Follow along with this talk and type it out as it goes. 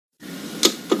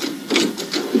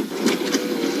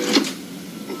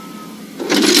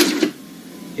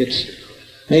it's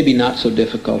maybe not so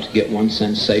difficult to get one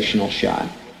sensational shot.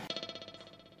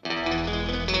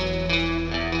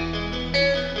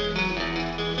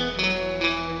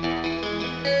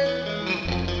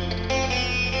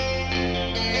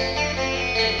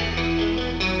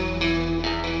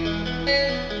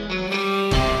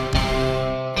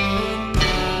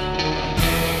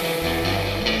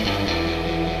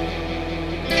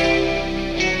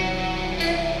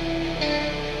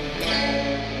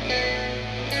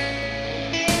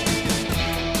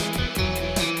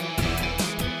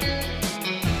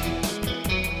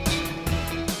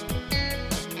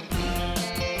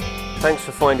 Thanks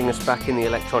for finding us back in the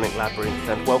electronic labyrinth,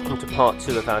 and welcome to part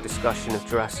 2 of our discussion of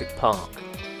Jurassic Park.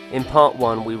 In part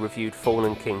 1 we reviewed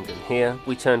Fallen Kingdom. Here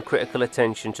we turned critical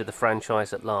attention to the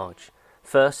franchise at large.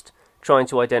 First, trying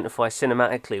to identify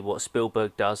cinematically what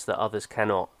Spielberg does that others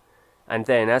cannot, and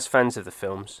then, as fans of the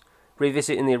films,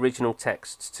 revisiting the original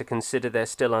texts to consider their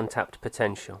still untapped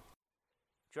potential.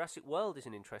 Jurassic World is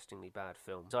an interestingly bad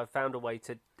film. I've found a way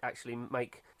to actually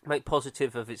make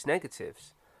positive of its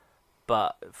negatives.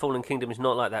 But Fallen Kingdom is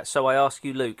not like that. So I ask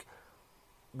you, Luke,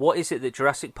 what is it that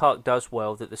Jurassic Park does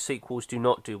well that the sequels do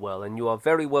not do well? And you are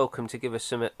very welcome to give us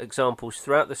some examples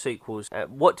throughout the sequels.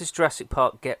 What does Jurassic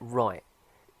Park get right?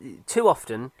 Too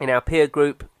often in our peer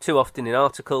group, too often in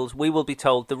articles, we will be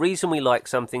told the reason we like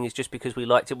something is just because we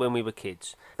liked it when we were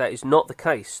kids. That is not the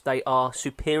case. They are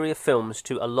superior films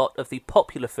to a lot of the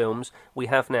popular films we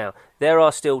have now. There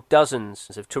are still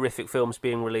dozens of terrific films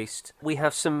being released. We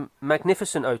have some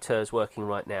magnificent auteurs working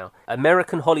right now.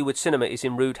 American Hollywood cinema is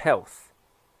in rude health.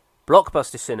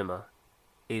 Blockbuster cinema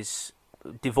is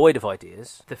devoid of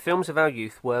ideas. The films of our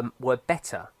youth were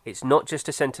better. It's not just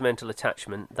a sentimental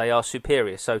attachment, they are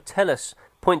superior. So tell us,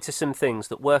 point to some things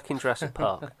that work in Jurassic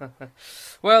Park.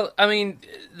 Well, I mean,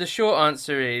 the short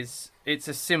answer is it's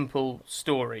a simple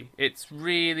story. It's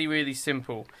really, really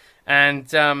simple.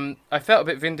 And I felt a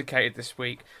bit vindicated this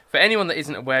week. For anyone that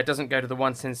isn't aware, doesn't go to the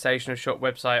One Sensational Shot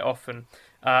website often,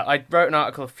 I wrote an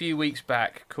article a few weeks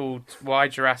back called Why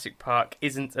Jurassic Park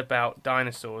Isn't About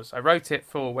Dinosaurs. I wrote it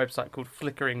for a website called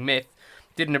Flickering Myth.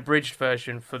 Did an abridged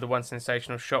version for the One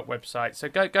Sensational Shot website. So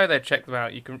go there, check them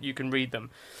out. You can read them.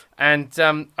 And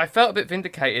I felt a bit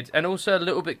vindicated and also a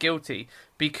little bit guilty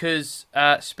because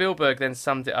Spielberg then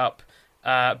summed it up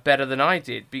better than I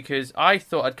did, because I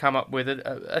thought I'd come up with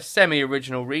a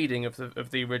semi-original reading of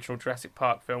the original Jurassic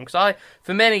Park film, because I,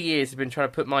 for many years, have been trying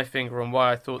to put my finger on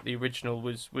why I thought the original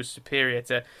was superior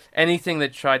to anything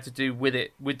they'd tried to do with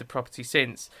the property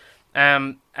since.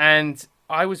 And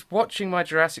I was watching my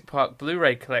Jurassic Park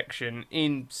Blu-ray collection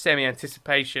in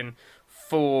semi-anticipation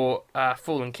for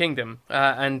Fallen Kingdom,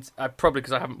 and probably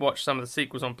because I haven't watched some of the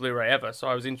sequels on Blu-ray ever, so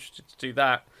I was interested to do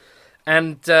that.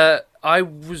 And I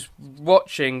was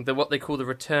watching what they call the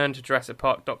Return to Jurassic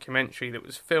Park documentary that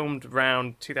was filmed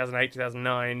around 2008,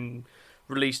 2009,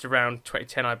 released around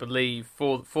 2010, I believe,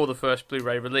 for the first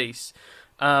Blu-ray release.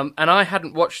 And I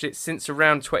hadn't watched it since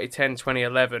around 2010,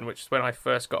 2011, which is when I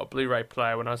first got a Blu-ray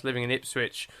player when I was living in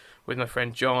Ipswich with my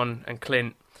friend John and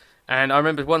Clint. And I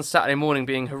remember one Saturday morning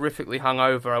being horrifically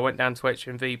hungover. I went down to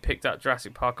HMV, picked up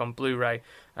Jurassic Park on Blu-ray,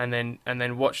 and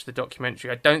then watched the documentary.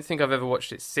 I don't think I've ever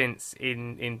watched it since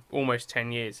in almost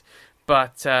 10 years.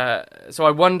 But so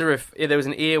I wonder if there was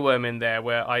an earworm in there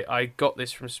where I got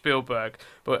this from Spielberg.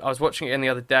 But I was watching it the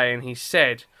other day, and he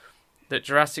said that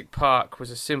Jurassic Park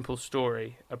was a simple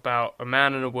story about a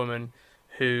man and a woman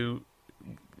who,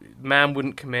 man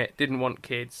wouldn't commit, didn't want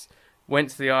kids, went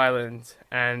to the island,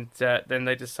 and then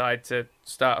they decide to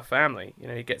start a family. You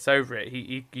know, he gets over it.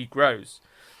 He grows,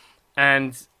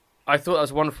 and I thought that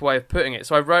was a wonderful way of putting it.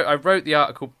 So I wrote the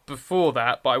article before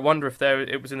that, but I wonder if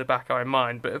it was in the back of my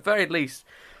mind. But at the very least,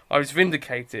 I was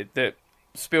vindicated that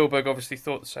Spielberg obviously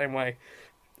thought the same way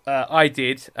I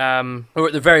did, or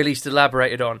at the very least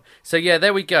elaborated on. So yeah,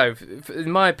 there we go.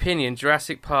 In my opinion,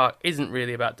 Jurassic Park isn't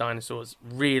really about dinosaurs.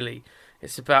 Really,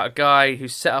 it's about a guy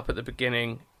who's set up at the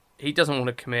beginning. He doesn't want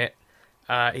to commit.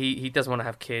 He doesn't want to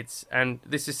have kids, and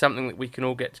this is something that we can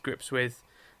all get to grips with.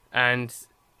 And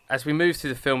as we move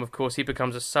through the film, of course, he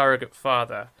becomes a surrogate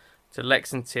father to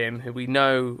Lex and Tim, who we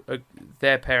know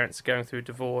their parents are going through a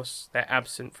divorce. They're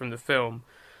absent from the film,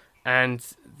 and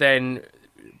then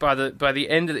by the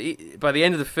end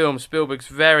of the film, Spielberg's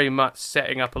very much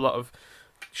setting up a lot of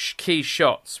key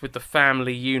shots with the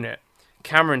family unit.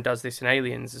 Cameron does this in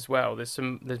Aliens as well. There's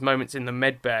moments in the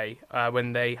med bay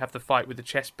when they have the fight with the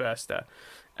chest burster,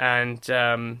 and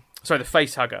the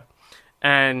face hugger,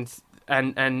 and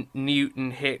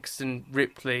Newton, Hicks, and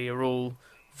Ripley are all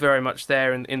very much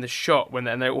there in the shot when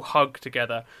they all hug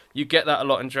together. You get that a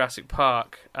lot in Jurassic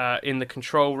Park, in the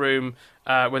control room,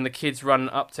 when the kids run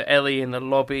up to Ellie in the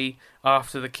lobby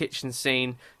after the kitchen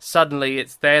scene. Suddenly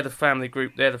they're the family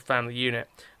group, they're the family unit.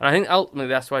 And I think ultimately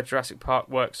that's why Jurassic Park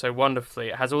works so wonderfully.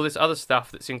 It has all this other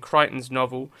stuff that's in Crichton's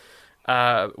novel,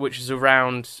 which is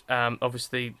around,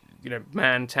 obviously,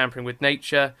 man tampering with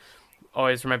nature. I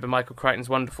always remember Michael Crichton's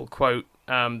wonderful quote,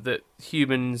 that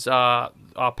humans our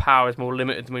power is more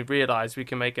limited than we realise. We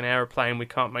can make an aeroplane, we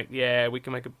can't make the air. We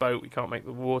can make a boat, we can't make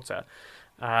the water.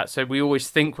 So we always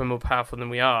think we're more powerful than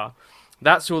we are.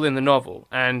 That's all in the novel,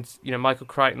 and Michael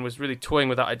Crichton was really toying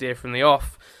with that idea from the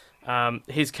off.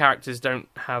 His characters don't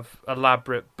have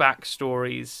elaborate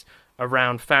backstories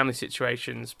around family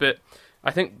situations, but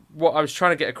I think what I was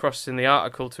trying to get across in the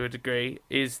article to a degree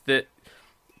is that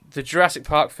the Jurassic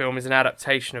Park film is an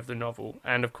adaptation of the novel,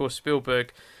 and of course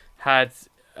Spielberg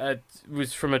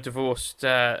was from divorced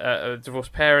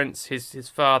parents. His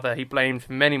father he blamed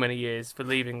for many years for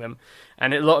leaving them,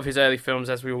 and a lot of his early films,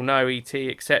 as we all know, E.T.,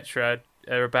 etc.,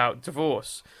 are about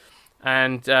divorce.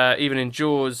 And even in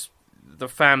Jaws, the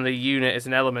family unit is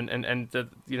an element, and the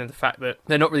fact that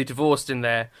they're not really divorced in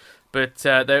there. But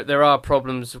there are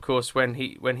problems, of course, when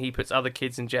he puts other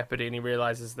kids in jeopardy and he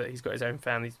realises that he's got his own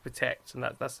family to protect, and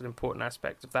that's an important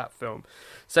aspect of that film.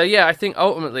 So yeah, I think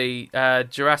ultimately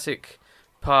Jurassic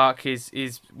Park is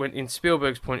when in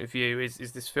Spielberg's point of view is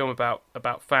this film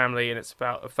about family, and it's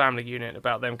about a family unit,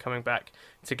 about them coming back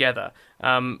together.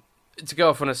 To go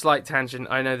off on a slight tangent,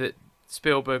 I know that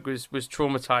Spielberg was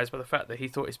traumatized by the fact that he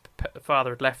thought his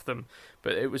father had left them,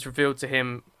 but it was revealed to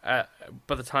him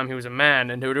by the time he was a man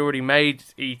and who had already made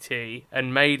E.T.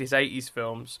 and made his 80s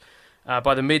films.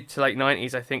 By the mid to late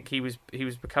 90s, I think he was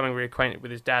becoming reacquainted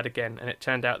with his dad again, and it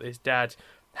turned out that his dad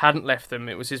hadn't left them.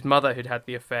 It was his mother who'd had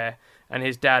the affair, and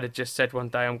his dad had just said one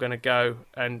day, "I'm going to go,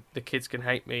 and the kids can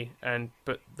hate me,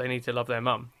 but they need to love their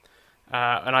mum."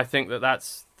 And I think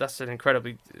that's an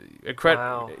incredibly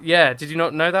wow. Yeah, did you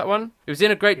not know that one? It was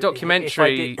in a great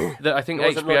documentary that I think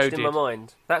HBO did. In my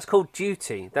mind. That's called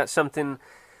Duty. That's something.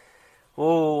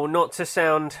 Oh, not to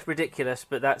sound ridiculous,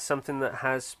 but that's something that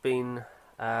has been.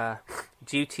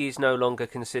 Duty is no longer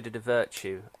considered a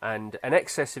virtue, and an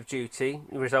excess of duty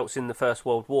results in the First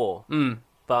World War.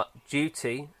 But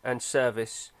duty and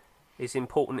service is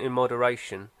important in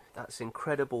moderation. That's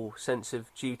incredible sense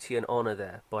of duty and honour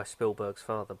there by Spielberg's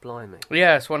father. Blimey.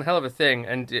 Yeah, it's one hell of a thing,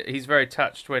 and he's very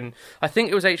touched when... I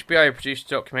think it was HBO who produced a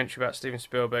documentary about Steven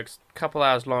Spielberg, a couple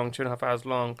hours long, 2.5 hours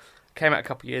long. Came out a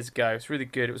couple of years ago. It's really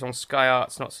good. It was on Sky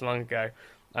Arts not so long ago.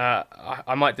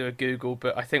 I might do a Google,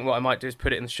 but I think what I might do is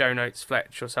put it in the show notes,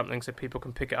 Fletch, or something, so people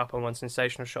can pick it up on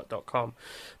onesensationalshot.com.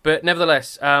 But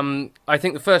nevertheless, I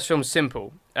think the first film is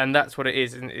simple, and that's what it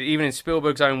is. And even in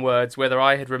Spielberg's own words, whether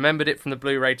I had remembered it from the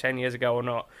Blu-ray 10 years ago or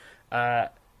not,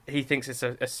 he thinks it's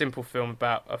a simple film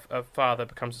about a father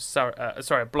becomes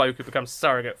a bloke who becomes a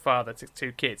surrogate father to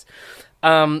two kids.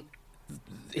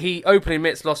 He openly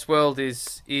admits Lost World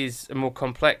is a more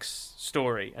complex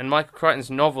story, and Michael Crichton's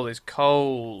novel is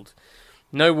cold,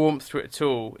 no warmth to it at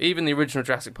all. Even the original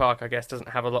Jurassic Park, I guess, doesn't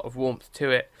have a lot of warmth to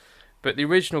it, but the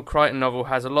original Crichton novel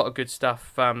has a lot of good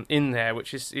stuff in there,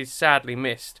 which is sadly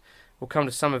missed. We'll come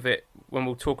to some of it when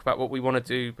we'll talk about what we want to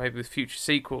do maybe with future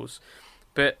sequels.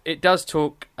 But it does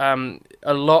talk a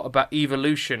lot about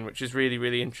evolution, which is really,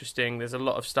 really interesting. There's a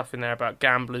lot of stuff in there about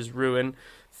Gambler's Ruin,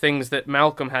 things that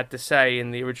Malcolm had to say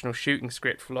in the original shooting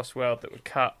script for Lost World that were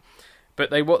cut.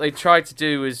 But what they tried to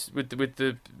do is with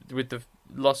the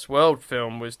Lost World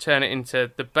film was turn it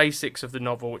into the basics of the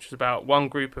novel, which was about one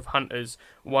group of hunters,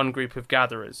 one group of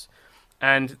gatherers,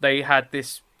 and they had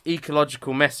this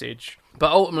ecological message.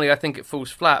 But ultimately, I think it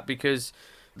falls flat because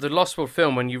the Lost World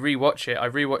film, when you rewatch it, I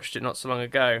rewatched it not so long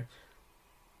ago.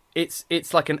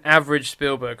 It's like an average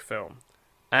Spielberg film,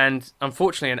 and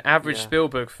unfortunately, an average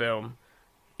Spielberg film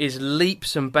is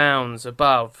leaps and bounds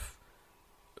above,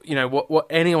 what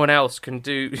anyone else can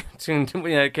do,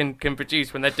 can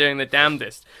produce when they're doing their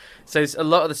damnedest. So a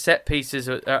lot of the set pieces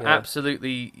are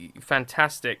absolutely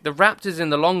fantastic. The raptors in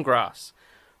the long grass,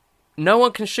 no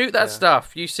one can shoot that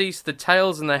stuff. You see the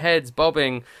tails and the heads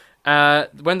bobbing.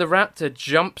 When the raptor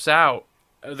jumps out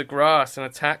of the grass and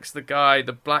attacks the guy,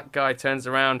 the black guy turns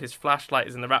around, his flashlight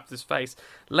is in the raptor's face.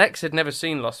 Lex had never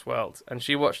seen Lost World, and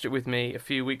she watched it with me a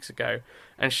few weeks ago,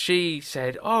 and she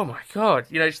said, "Oh my God,"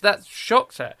 that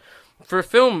shocked her. For a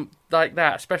film like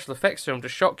that, a special effects film, to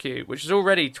shock you, which is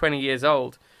already 20 years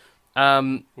old,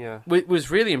 was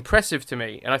really impressive to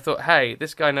me. And I thought, hey,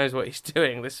 this guy knows what he's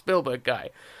doing, this Spielberg guy.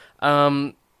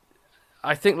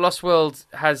 I think Lost World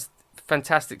has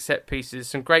fantastic set pieces,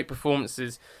 some great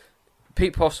performances.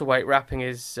 Pete Postlethwaite wrapping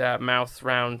his mouth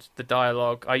round the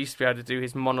dialogue. I used to be able to do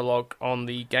his monologue on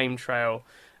the game trail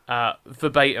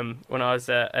verbatim when I was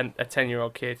a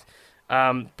 10-year-old kid.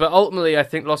 But ultimately, I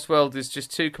think Lost World is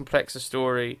just too complex a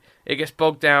story. It gets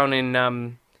bogged down in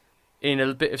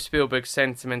a bit of Spielberg's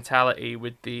sentimentality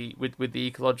with the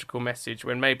ecological message,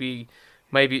 when maybe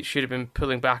it should have been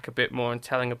pulling back a bit more and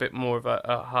telling a bit more of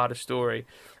a harder story.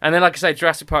 And then, like I say,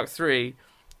 Jurassic Park 3,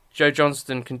 Joe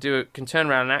Johnston can turn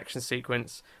around an action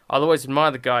sequence. I'll always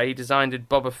admire the guy. He designed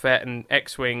Boba Fett and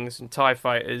X-Wings and TIE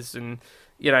fighters, and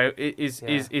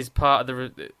is part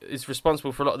of is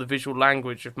responsible for a lot of the visual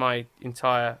language of my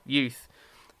entire youth.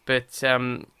 But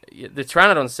the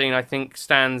Pteranodon scene, I think,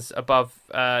 stands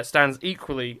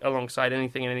equally alongside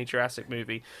anything in any Jurassic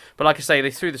movie. But like I say,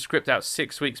 they threw the script out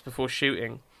 6 weeks before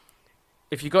shooting.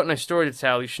 If you've got no story to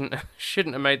tell, you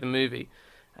shouldn't have made the movie.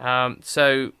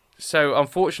 So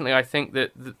unfortunately, I think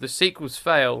that the sequels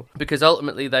fail because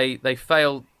ultimately they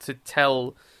fail to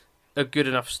tell a good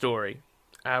enough story.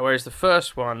 Whereas the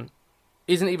first one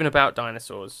isn't even about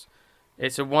dinosaurs.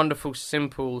 It's a wonderful,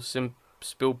 simple,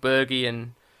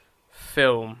 Spielbergian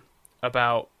film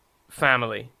about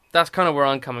family. That's kind of where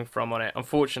I'm coming from on it,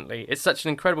 unfortunately. It's such an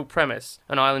incredible premise,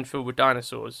 an island filled with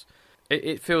dinosaurs.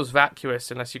 It feels vacuous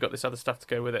unless you've got this other stuff to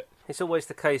go with it. It's always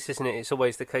the case, isn't it? It's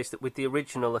always the case that with the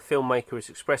original, a filmmaker is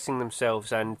expressing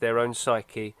themselves and their own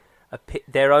psyche,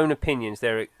 their own opinions.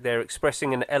 They're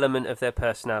expressing an element of their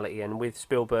personality, and with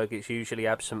Spielberg, it's usually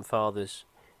absent fathers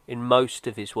in most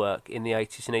of his work in the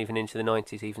 80s and even into the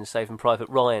 90s, even Saving Private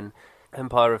Ryan,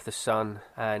 Empire of the Sun,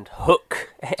 and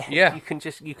Hook. Yeah.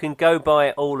 you can go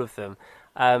by all of them.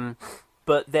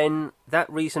 But then that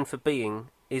reason for being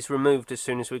is removed as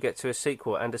soon as we get to a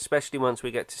sequel, and especially once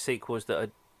we get to sequels that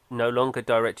are no longer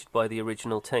directed by the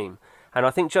original team. And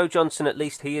I think Joe Johnston, at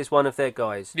least, he is one of their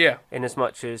guys. Yeah. In as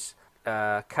much as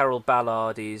Carol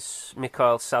Ballard is,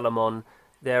 Mikhail Salomon,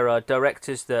 there are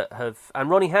directors that have, and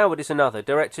Ronnie Howard is another,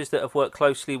 directors that have worked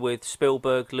closely with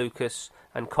Spielberg, Lucas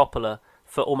and Coppola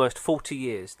for almost 40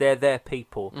 years. They're their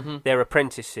people, they're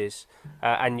apprentices,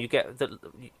 and you get the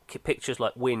pictures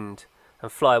like Wind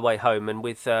and Fly Away Home, and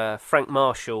with Frank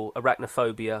Marshall,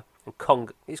 Arachnophobia, and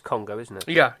Congo. It's Congo, isn't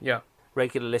it? Yeah.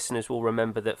 Regular listeners will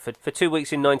remember that for 2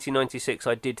 weeks in 1996,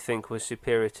 I did think was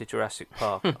superior to Jurassic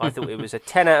Park. I thought it was a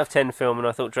 10 out of 10 film, and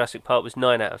I thought Jurassic Park was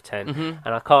 9 out of 10,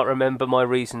 and I can't remember my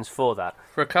reasons for that.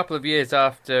 For a couple of years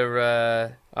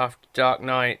after Dark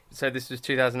Knight, so this was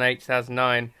 2008,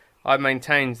 2009, I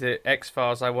maintained that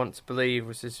X-Files, I Want to Believe,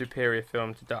 was a superior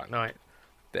film to Dark Knight.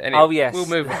 But anyway, oh, yes. We'll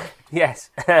move on. Yes.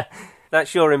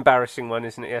 That's your embarrassing one,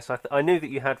 isn't it? Yes, I knew that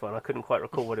you had one. I couldn't quite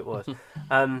recall what it was.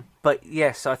 But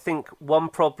yes, I think one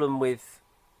problem with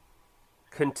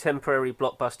contemporary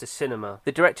blockbuster cinema,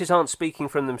 the directors aren't speaking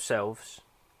from themselves,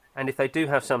 and if they do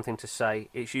have something to say,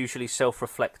 it's usually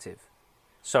self-reflexive.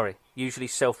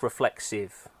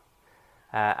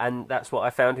 And that's what I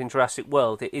found in Jurassic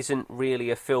World. It isn't really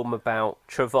a film about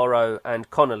Trevorrow and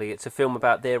Connolly. It's a film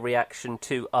about their reaction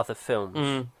to other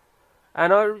films.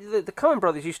 And the Coen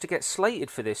brothers used to get slated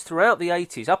for this throughout the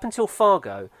 80s, up until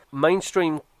Fargo.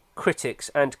 Mainstream critics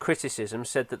and criticism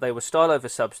said that they were style over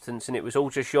substance and it was all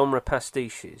just genre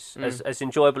pastiches. As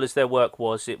enjoyable as their work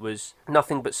was, it was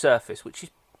nothing but surface, which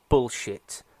is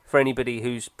bullshit for anybody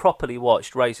who's properly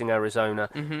watched Raising Arizona.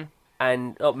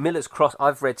 And Miller's Cross,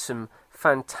 I've read some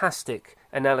fantastic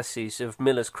analyses of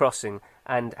Miller's Crossing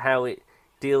and how it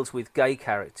deals with gay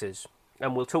characters.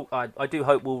 And we'll talk, I do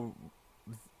hope we'll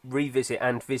revisit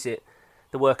and visit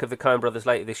the work of the Coen brothers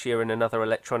later this year in another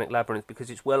Electronic Labyrinth,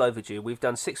 because it's well overdue. We've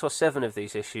done 6 or 7 of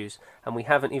these issues and we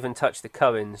haven't even touched the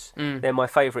Coens. They're my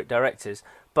favourite directors.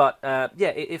 But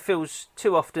it feels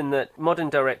too often that modern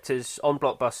directors on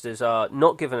blockbusters are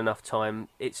not given enough time.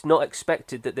 It's not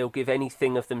expected that they'll give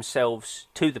anything of themselves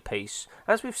to the piece.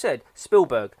 As we've said,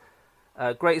 Spielberg,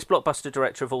 greatest blockbuster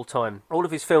director of all time. All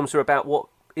of his films are about what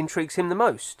intrigues him the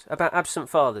most, about absent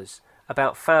fathers,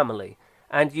 about family,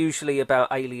 and usually about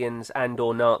aliens and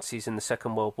or Nazis in the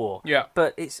Second World War. Yeah.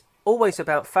 But it's always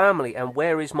about family and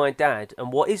where is my dad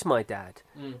and what is my dad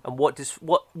and what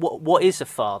is a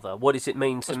father? What does it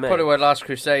mean to me? That's probably why Last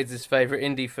Crusade's his favourite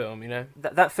indie film, you know?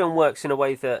 That film works in a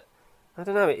way that, I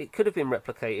don't know, it could have been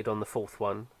replicated on the 4th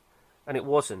one, and it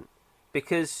wasn't.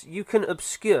 Because you can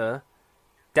obscure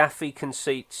daffy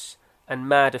conceits and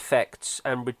mad effects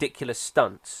and ridiculous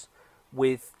stunts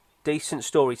with decent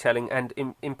storytelling and,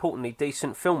 importantly,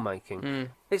 decent filmmaking.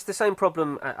 It's the same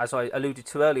problem, as I alluded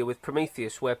to earlier, with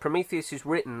Prometheus, where Prometheus is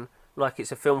written like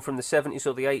it's a film from the 70s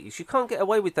or the 80s. You can't get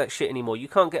away with that shit anymore. You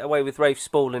can't get away with Rafe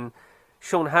Spall and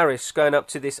Sean Harris going up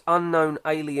to this unknown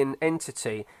alien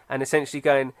entity and essentially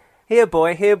going,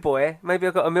 here boy, maybe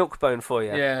I've got a milk bone for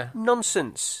you. Yeah.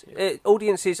 Nonsense.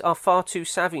 Audiences are far too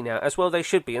savvy now, as well they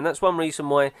should be, and that's one reason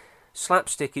why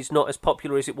slapstick is not as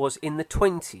popular as it was in the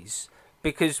 20s,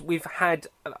 because we've had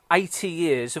 80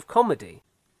 years of comedy.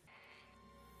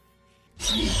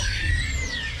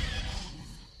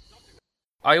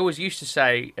 I always used to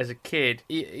say as a kid,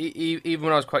 even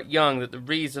when I was quite young, that the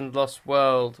reason Lost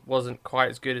World wasn't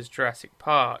quite as good as Jurassic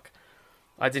Park,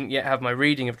 I didn't yet have my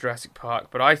reading of Jurassic Park,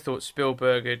 but I thought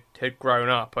Spielberg had grown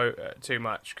up too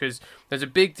much, because there's a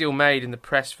big deal made in the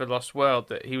press for Lost World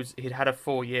that he'd had a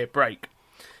 4-year break,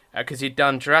 because he'd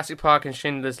done Jurassic Park and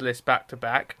Schindler's List back to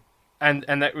back, and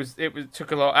it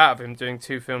took a lot out of him doing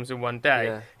 2 films in one day.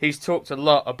 Yeah. He's talked a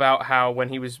lot about how when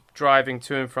he was driving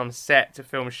to and from set to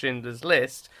film Schindler's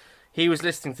List, he was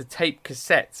listening to tape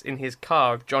cassettes in his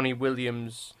car of Johnny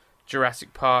Williams'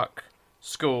 Jurassic Park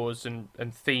scores and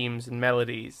themes and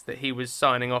melodies that he was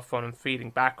signing off on and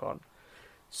feeding back on.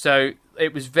 So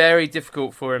it was very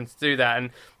difficult for him to do that,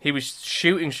 and he was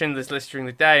shooting Schindler's List during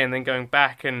the day and then going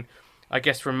back and, I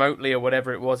guess remotely or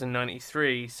whatever it was in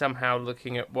 93, somehow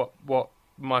looking at what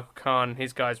Michael Kahn and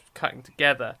his guys were cutting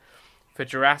together for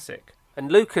Jurassic.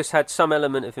 And Lucas had some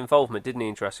element of involvement, didn't he,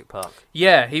 in Jurassic Park?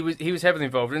 Yeah, he was heavily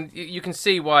involved, and you can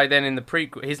see why then in the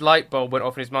prequel his light bulb went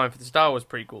off in his mind for the Star Wars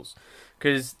prequels,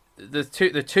 because the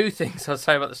two things I'll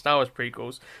say about the Star Wars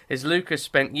prequels is Lucas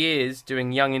spent years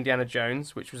doing Young Indiana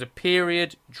Jones, which was a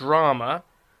period drama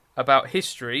about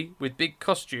history with big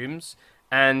costumes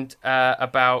and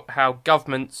about how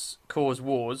governments cause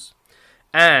wars,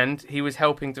 and he was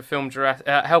helping to film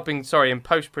in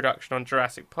post-production on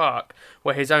Jurassic Park,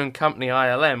 where his own company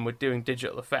ILM were doing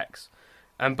digital effects,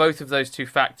 and both of those two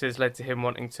factors led to him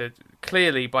wanting to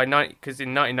clearly because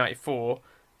in 1994,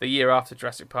 the year after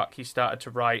Jurassic Park, he started to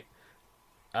write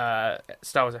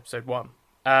Star Wars Episode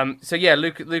 1. So yeah,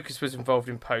 Lucas was involved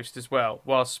in post as well,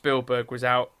 while Spielberg was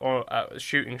out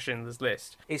shooting Schindler's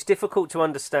List. It's difficult to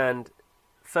understand,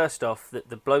 first off, that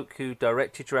the bloke who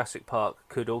directed Jurassic Park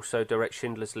could also direct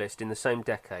Schindler's List in the same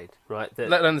decade, right?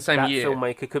 Let alone the same year. That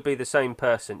filmmaker could be the same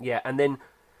person, yeah, and then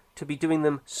to be doing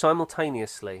them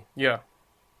simultaneously, yeah,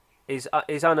 is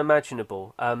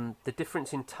unimaginable. The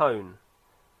difference in tone.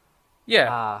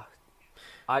 Yeah.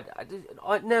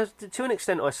 Now, to an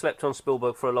extent, I slept on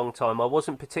Spielberg for a long time. I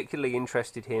wasn't particularly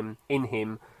interested in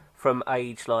him from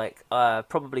age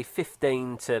probably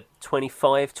 15 to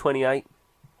 25, 28.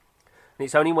 And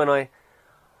it's only when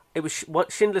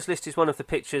Schindler's List is one of the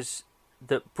pictures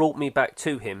that brought me back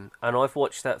to him, and I've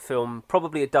watched that film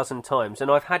probably a dozen times, and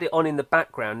I've had it on in the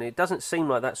background. It doesn't seem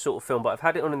like that sort of film, but I've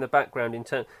had it on in the background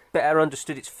better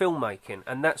understood its filmmaking,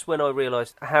 and that's when I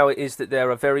realised how it is that there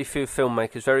are very few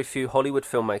filmmakers, very few Hollywood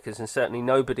filmmakers, and certainly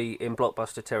nobody in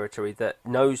blockbuster territory that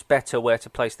knows better where to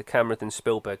place the camera than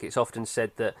Spielberg. It's often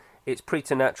said that it's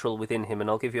preternatural within him, and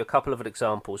I'll give you a couple of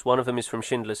examples. One of them is from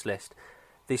Schindler's List.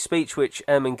 The speech which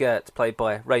Ermengarde, played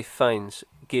by Ralph Fiennes,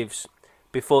 gives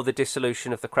before the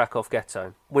dissolution of the Krakow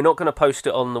ghetto. We're not going to post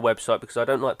it on the website because I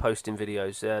don't like posting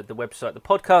videos. The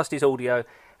podcast is audio,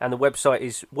 and the website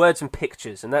is words and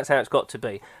pictures, and that's how it's got to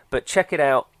be. But check it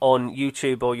out on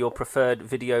YouTube or your preferred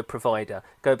video provider.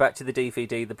 Go back to the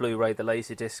DVD, the Blu-ray, the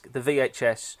Laserdisc, the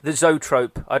VHS, the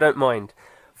Zoetrope, I don't mind.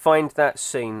 Find that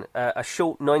scene, a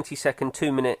short 90-second,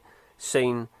 2-minute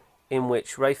scene in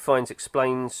which Ralph Fiennes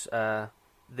explains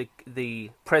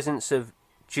the presence of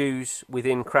Jews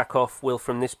within Krakow will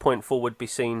from this point forward be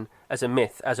seen as a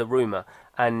myth, as a rumour,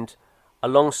 and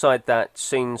alongside that,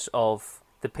 scenes of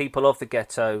the people of the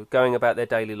ghetto going about their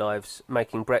daily lives,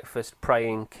 making breakfast,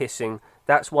 praying, kissing.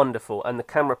 That's wonderful, and the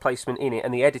camera placement in it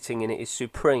and the editing in it is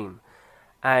supreme.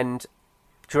 And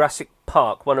Jurassic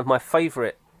Park, one of my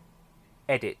favourite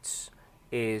edits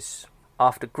is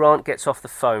after Grant gets off the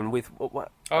phone with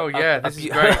this is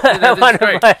great.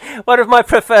 One of my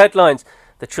preferred lines.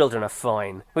 The children are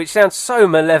fine, which sounds so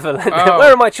malevolent. Oh.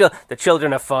 Where are my children? The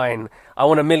children are fine. I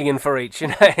want $1 million for each. You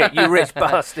rich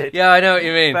bastard. Yeah, I know what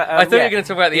you mean. But, I thought you were going to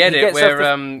talk about the edit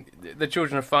where the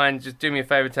children are fine. Just do me a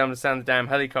favour, tell them to sound the damn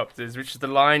helicopters, which is the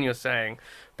line you're saying.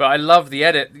 But I love the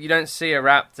edit. You don't see a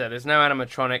raptor. There's no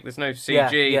animatronic. There's no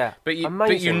CG. Yeah. But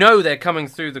you know they're coming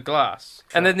through the glass,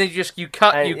 and then you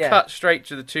cut straight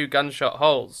to the 2 gunshot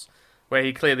holes where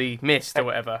he clearly missed or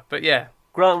whatever. But yeah,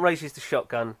 Grant raises the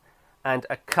shotgun, and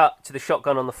a cut to the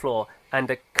shotgun on the floor, and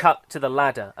a cut to the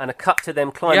ladder, and a cut to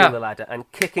them climbing the ladder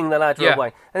and kicking the ladder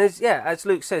away. And as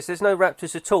Luke says, there's no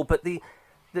raptors at all. But the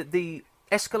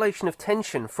escalation of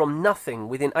tension from nothing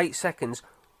within 8 seconds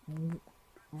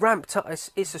ramped up.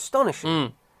 It's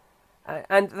astonishing.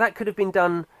 And that could have been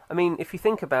done. I mean, if you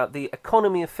think about the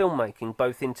economy of filmmaking,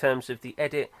 both in terms of the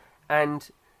edit and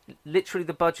literally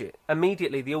the budget.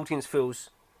 Immediately, the audience feels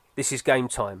this is game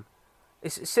time.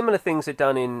 It's similar things are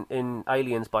done in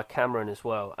Aliens by Cameron as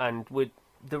well. And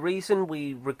the reason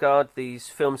we regard these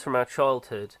films from our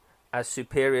childhood as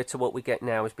superior to what we get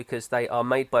now is because they are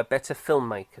made by better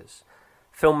filmmakers.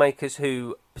 Filmmakers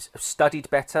who studied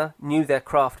better, knew their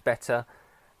craft better,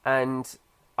 and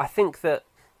I think that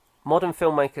modern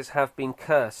filmmakers have been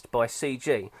cursed by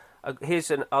CG.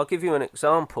 I'll give you an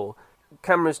example.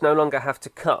 Cameras no longer have to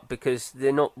cut because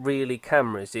they're not really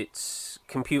cameras. It's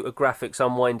computer graphics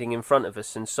unwinding in front of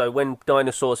us, and so when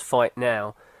dinosaurs fight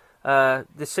now,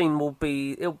 the scene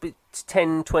it'll be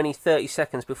 10, 20, 30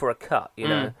 seconds before a cut, you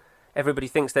know. Everybody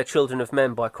thinks they're Children of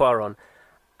Men by Quaron.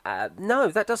 No,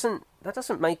 that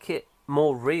doesn't make it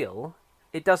more real.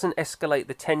 It doesn't escalate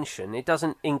the tension. It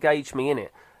doesn't engage me in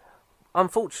it.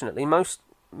 Unfortunately,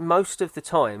 most of the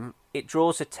time, it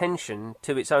draws attention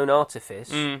to its own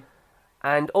artifice.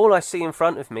 And all I see in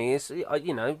front of me is,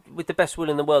 you know, with the best will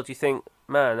in the world, you think,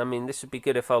 man, I mean, this would be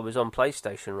good if I was on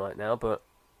PlayStation right now, but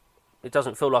it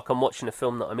doesn't feel like I'm watching a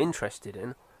film that I'm interested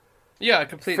in. Yeah, I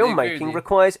completely agree with Filmmaking you.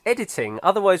 requires editing.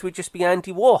 Otherwise, we'd just be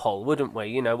Andy Warhol, wouldn't we?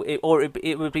 You know, it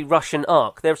would be Russian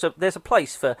Ark. There's a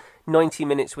place for 90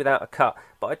 minutes without a cut,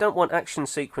 but I don't want action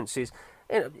sequences.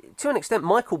 You know, to an extent,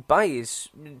 Michael Bay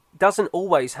doesn't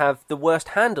always have the worst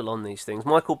handle on these things.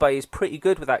 Michael Bay is pretty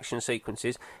good with action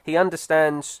sequences. He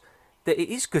understands that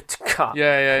it is good to cut.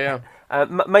 Yeah.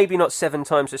 Maybe not 7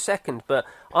 times a second, but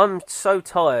I'm so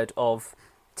tired of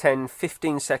 10,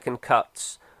 15-second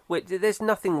cuts. There's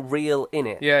nothing real in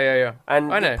it. Yeah.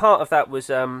 And I know. part of that was,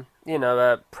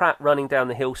 Pratt running down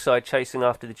the hillside chasing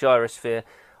after the gyrosphere.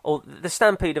 Or the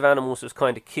stampede of animals was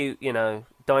kind of cute, you know,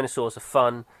 dinosaurs are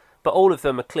fun. But all of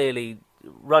them are clearly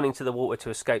running to the water to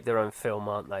escape their own film,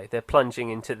 aren't they? They're plunging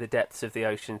into the depths of the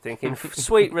ocean thinking,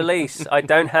 sweet release, I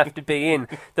don't have to be in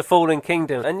the Fallen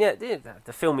Kingdom. And yet,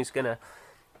 the film is going to...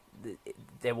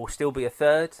 There will still be a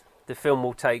third. The film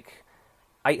will take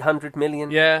 800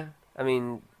 million. Yeah. I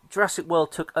mean... Jurassic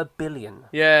World took $1 billion.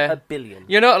 Yeah. $1 billion.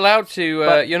 You're not allowed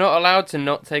to. You're not allowed to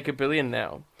not take $1 billion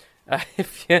now.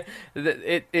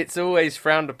 It's always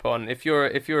frowned upon. If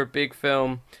you're a big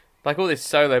film, like all this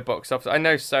Solo box office. I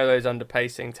know Solo's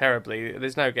underpacing terribly.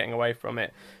 There's no getting away from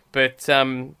it. But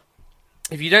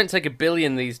if you don't take $1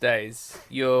 billion these days,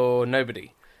 you're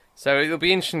nobody. So it'll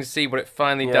be interesting to see what it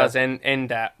finally does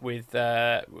end at with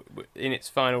in its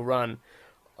final run.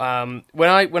 When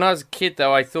I was a kid,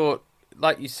 though, I thought.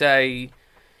 Like you say,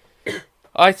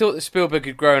 I thought that Spielberg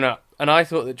had grown up, and I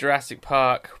thought that Jurassic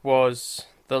Park was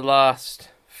the last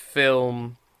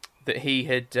film that he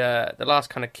had, the last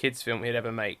kind of kids film he'd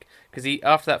ever make. Because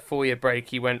after that 4-year break,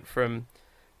 he went from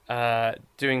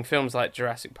doing films like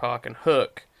Jurassic Park and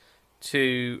Hook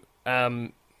to,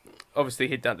 obviously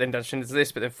he'd done Schindler's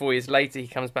List, but then 4 years later he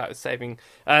comes back with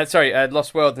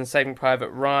Lost World and Saving Private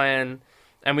Ryan,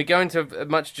 and we go into a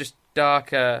much just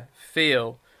darker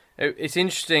feel. It's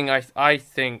interesting, I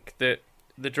think, that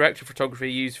the director of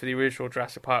photography used for the original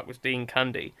Jurassic Park was Dean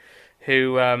Cundey,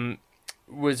 who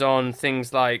was on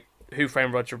things like Who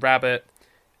Framed Roger Rabbit.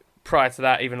 Prior to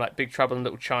that, even like Big Trouble in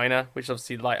Little China, which is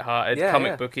obviously light-hearted,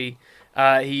 comic booky.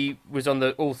 He was on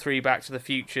all 3 Back to the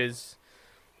Futures.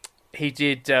 He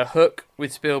did Hook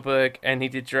with Spielberg, and he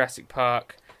did Jurassic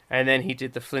Park. And then he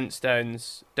did the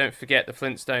Flintstones. Don't forget the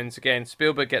Flintstones again.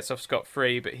 Spielberg gets off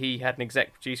scot-free, but he had an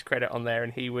exec produce credit on there,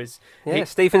 and he was...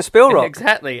 Stephen Spielberg.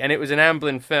 Exactly, and it was an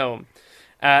Amblin film.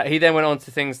 He then went on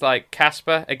to things like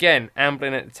Casper. Again,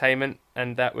 Amblin Entertainment,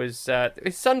 and that was...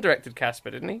 his son directed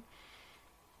Casper, didn't he?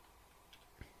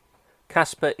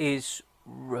 Casper is...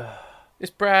 Is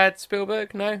Brad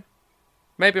Spielberg? No?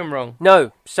 Maybe I'm wrong.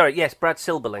 No, sorry, yes, Brad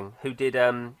Silberling, who did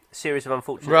Series of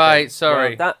Unfortunate Right, Events.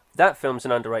 sorry. That film's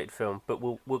an underrated film, but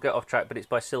we'll get off track, but it's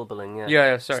by Silberling, yeah.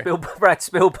 Yeah, sorry. Brad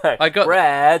Spielberg.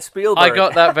 Brad Spielberg. I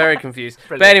got that very confused.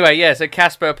 But anyway, so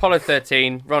Casper, Apollo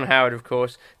 13, Ron Howard, of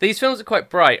course. These films are quite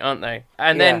bright, aren't they?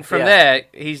 And then from there,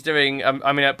 he's doing...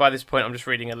 by this point, I'm just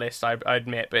reading a list, I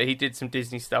admit, but he did some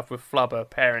Disney stuff with Flubber,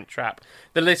 Parent Trap.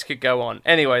 The list could go on.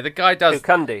 Anyway, the guy does...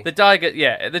 Cundey. The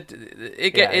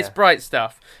guy it's bright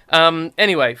stuff.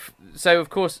 Anyway, so of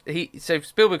course,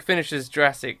 Spielberg finishes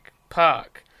Jurassic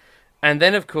Park. And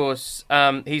then, of course,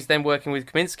 he's then working with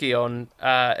Kaminsky on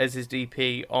as his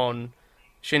DP on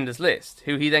Schindler's List,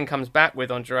 who he then comes back with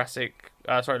on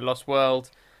Lost World,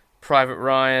 Private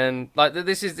Ryan. Like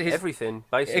this is his everything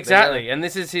basically. Exactly, and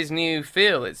this is his new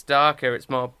feel. It's darker. It's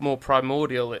more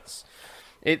primordial. It's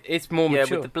more mature.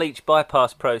 Yeah, with the bleach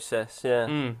bypass process. Yeah.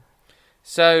 Mm.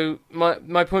 So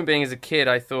my point being, as a kid,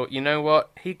 I thought, you know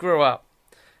what? He grew up.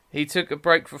 He took a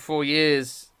break for 4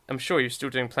 years. I'm sure he was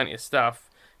still doing plenty of stuff.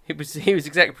 he was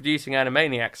executive producing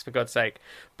Animaniacs, for God's sake.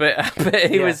 But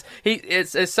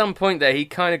it's at some point there he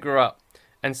kind of grew up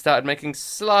and started making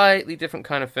slightly different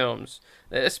kind of films.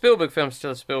 A Spielberg film's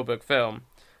still a Spielberg film,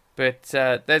 but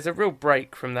there's a real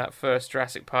break from that first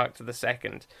Jurassic Park to the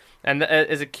second. And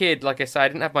as a kid, like I said, I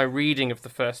didn't have my reading of the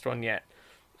first one yet,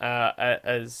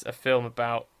 as a film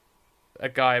about a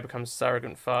guy who becomes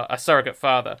a surrogate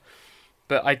father.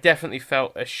 But I definitely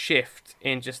felt a shift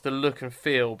in just the look and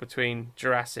feel between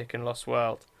Jurassic and Lost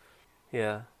World.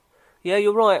 Yeah,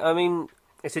 you're right. I mean,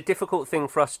 it's a difficult thing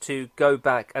for us to go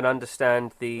back and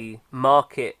understand the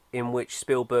market in which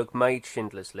Spielberg made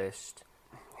Schindler's List.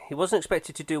 He wasn't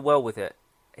expected to do well with it.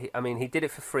 He did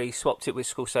it for free, swapped it with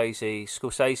Scorsese.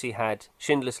 Scorsese had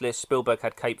Schindler's List, Spielberg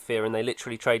had Cape Fear, and they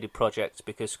literally traded projects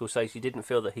because Scorsese didn't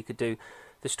feel that he could do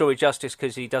the story justice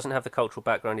because he doesn't have the cultural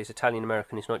background. He's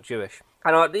Italian-American, he's not Jewish.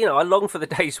 And I long for the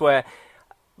days where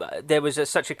there was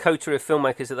such a coterie of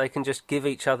filmmakers that they can just give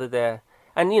each other their...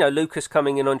 And, Lucas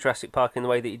coming in on Jurassic Park in the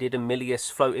way that he did, and Milius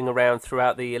floating around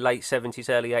throughout the late 70s,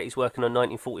 early 80s, working on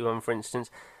 1941, for instance.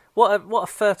 What a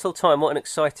fertile time, what an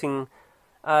exciting...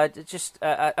 just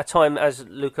a time, as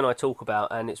Luke and I talk about,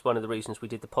 and it's one of the reasons we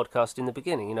did the podcast in the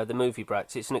beginning, the movie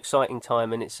brats. It's an exciting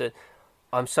time, and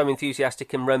I'm so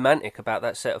enthusiastic and romantic about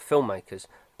that set of filmmakers.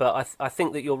 But I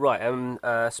think that you're right.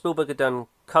 Spielberg had done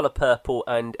Colour Purple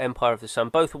and Empire of the Sun.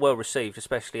 Both were well received,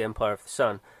 especially Empire of the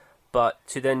Sun. But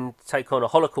to then take on a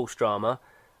Holocaust drama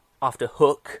after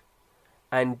Hook,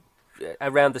 and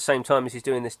around the same time as he's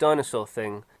doing this dinosaur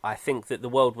thing, I think that the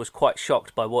world was quite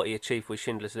shocked by what he achieved with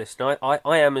Schindler's List. And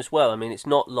I am as well. I mean, it's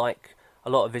not like a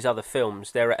lot of his other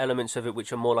films. There are elements of it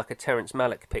which are more like a Terrence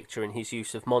Malick picture in his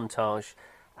use of montage.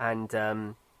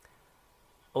 And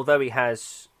although he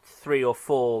has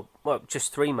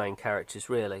just three main characters,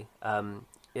 really,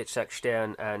 Itzhak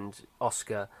Stern and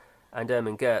Oscar and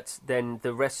Ermengarde, then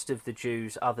the rest of the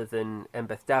Jews, other than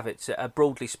Embeth Davidtz,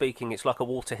 broadly speaking, it's like a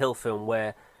Walter Hill film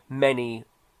where many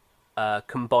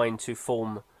combine to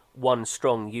form one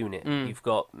strong unit. You've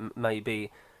got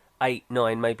maybe 8,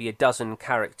 9, maybe a dozen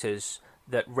characters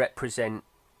that represent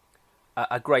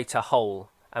a greater whole,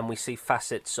 and we see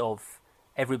facets of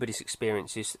everybody's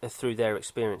experiences through their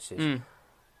experiences.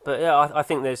 But yeah, I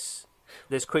think there's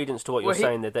credence to what you're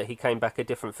saying there, that he came back a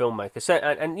different filmmaker. So,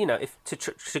 and if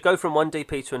to go from one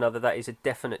DP to another, that is a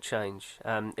definite change.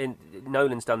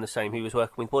 Nolan's done the same. He was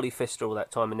working with Wally Pfister all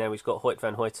that time, and now he's got Hoyt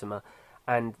van Hoytema,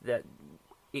 and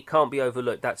it can't be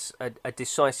overlooked. That's a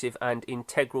decisive and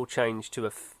integral change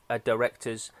to a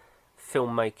director's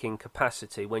filmmaking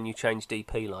capacity when you change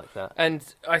DP like that.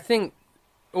 And I think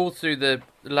all through the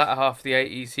latter half of the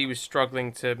 80s, he was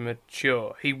struggling to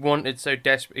mature. He wanted so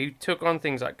desperate. He took on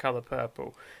things like Colour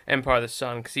Purple, Empire of the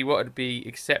Sun, because he wanted to be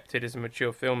accepted as a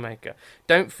mature filmmaker.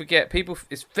 Don't forget,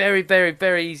 it's very, very,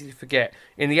 very easy to forget.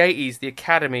 In the 80s, the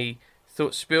Academy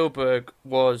thought Spielberg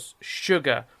was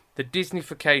Sugar, the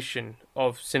Disneyfication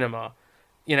of cinema.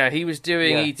 He was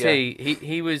doing E.T. Yeah.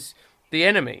 He was the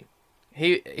enemy.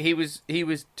 He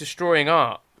was destroying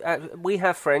art. We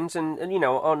have friends, and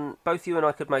on both you and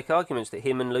I could make arguments that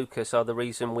him and Lucas are the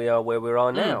reason we are where we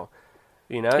are now.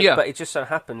 Yeah. But it just so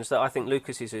happens that I think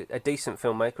Lucas is a decent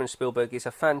filmmaker and Spielberg is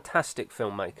a fantastic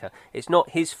filmmaker. It's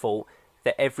not his fault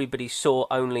that everybody saw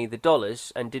only the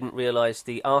dollars and didn't realise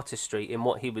the artistry in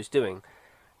what he was doing.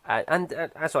 And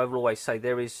as I will always say,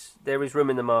 there is room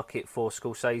in the market for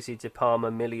Scorsese, De Palma,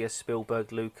 Milius,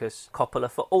 Spielberg, Lucas, Coppola,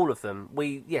 for all of them.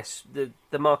 The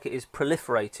market is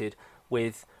proliferated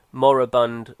with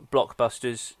moribund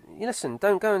blockbusters. Listen,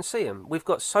 don't go and see them. We've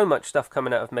got so much stuff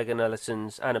coming out of Megan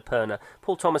Ellison's Annapurna.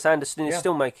 Paul Thomas Anderson is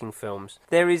still making films.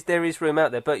 There is room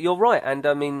out there. But you're right. And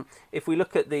I mean, if we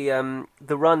look at the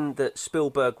run that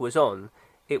Spielberg was on,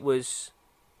 it was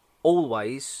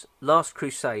always Last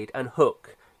Crusade and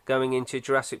Hook going into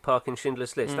Jurassic Park and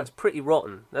Schindler's List. That's pretty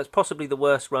rotten. That's possibly the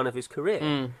worst run of his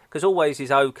career. Because Always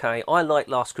is okay. I like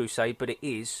Last Crusade, but it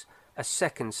is a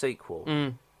second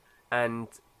sequel. And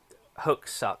Hook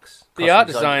sucks. The art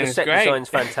design is great. The set design's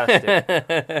fantastic.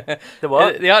 The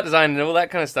what? The art design and all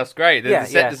that kind of stuff's great. The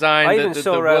set design, I even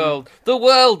saw, the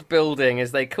world building,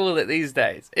 as they call it these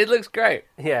days. It looks great.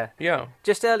 Yeah.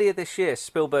 Just earlier this year,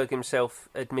 Spielberg himself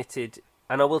admitted,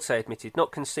 and I will say admitted,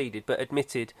 not conceded, but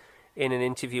admitted in an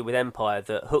interview with Empire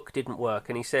that Hook didn't work.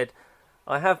 And he said,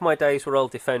 I have my days where I'll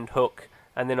defend Hook,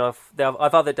 and then I've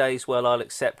other days where I'll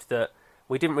accept that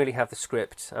we didn't really have the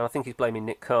script, and I think he's blaming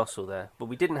Nick Castle there, but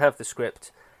we didn't have the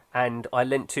script, and I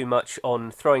lent too much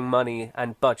on throwing money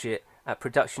and budget at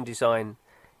production design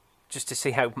just to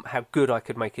see how good I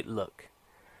could make it look.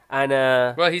 And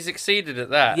well, he succeeded at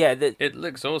that. Yeah, it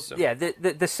looks awesome. Yeah,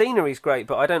 the scenery's great,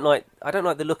 but I don't like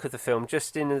the look of the film.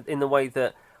 Just in the way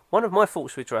that one of my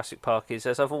faults with Jurassic Park is,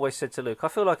 as I've always said to Luke, I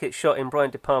feel like it's shot in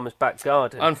Brian De Palma's back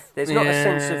garden. There's not a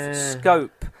sense of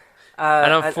scope.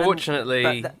 And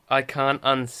unfortunately, I can't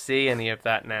unsee any of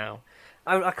that now.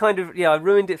 I kind of I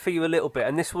ruined it for you a little bit,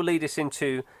 and this will lead us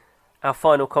into our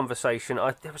final conversation.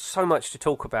 There was so much to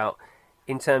talk about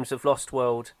in terms of Lost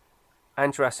World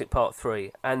and Jurassic Park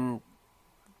 3, and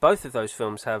both of those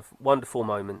films have wonderful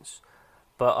moments,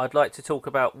 but I'd like to talk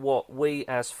about what we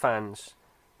as fans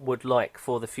would like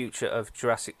for the future of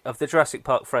the Jurassic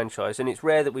Park franchise. And it's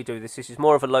rare that we do this. This is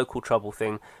more of a local trouble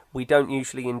thing. We don't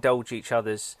usually indulge each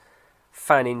other's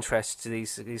fan interests,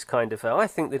 these kind of I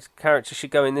think the character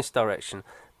should go in this direction.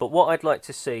 But what I'd like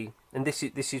to see, and this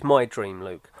is my dream,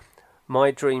 Luke,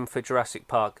 my dream for Jurassic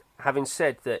Park, having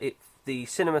said that the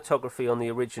cinematography on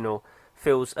the original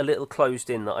feels a little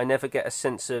closed in, that I never get a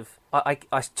sense of... I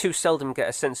too seldom get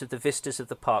a sense of the vistas of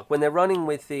the park. When they're running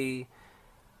with the...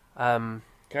 hold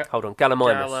on,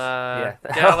 Gallimimus.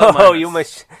 Gallimimus. Oh, you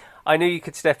almost... I knew you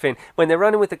could step in. When they're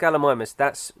running with the Gallimimus,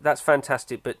 that's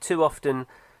fantastic, but too often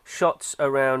shots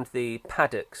around the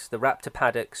paddocks, the raptor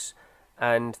paddocks,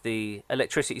 and the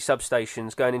electricity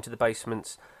substations going into the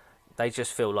basements... They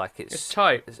just feel like it's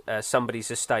tight.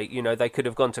 Somebody's estate. You know, they could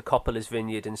have gone to Coppola's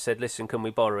vineyard and said, "Listen, can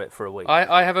we borrow it for a week?"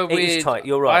 I have a weird... It is tight.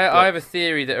 You're right. I have a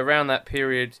theory that around that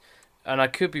period, and I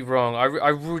could be wrong.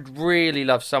 I would really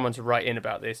love someone to write in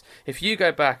about this. If you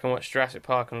go back and watch Jurassic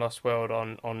Park and Lost World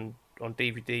on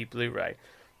DVD, Blu-ray,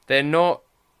 they're not.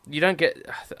 You don't get.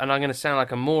 And I'm going to sound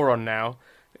like a moron now.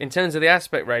 In terms of the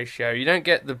aspect ratio, you don't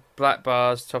get the black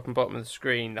bars top and bottom of the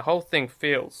screen. The whole thing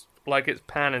feels like it's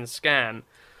pan and scan.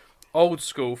 Old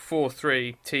school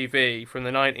 4:3 TV from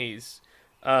the 90s,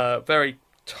 very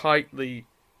tightly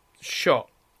shot.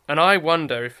 And I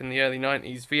wonder if in the early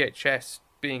 90s, VHS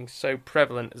being so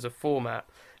prevalent as a format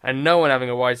and no one having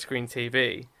a widescreen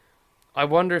TV, I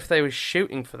wonder if they were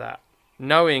shooting for that,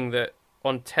 knowing that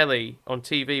on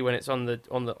TV when it's on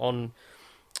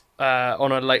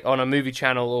a movie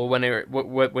channel or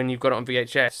when you've got it on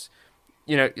VHS,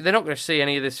 you know, they're not going to see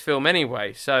any of this film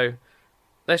anyway. So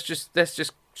let's just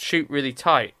shoot really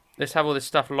tight. Let's have all this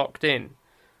stuff locked in.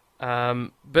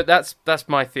 But that's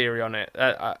my theory on it.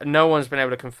 No one's been able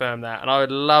to confirm that, and I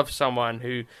would love someone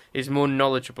who is more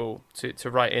knowledgeable to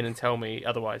write in and tell me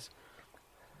otherwise.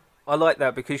 I like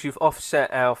that because you've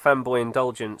offset our fanboy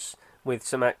indulgence with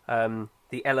some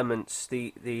the elements,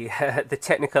 the the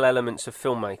technical elements of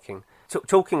filmmaking.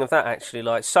 Talking of that, actually,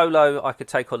 like Solo, I could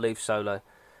take or leave Solo,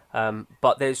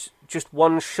 but there's just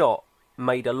one shot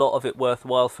made a lot of it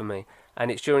worthwhile for me. And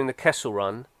it's during the Kessel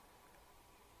Run,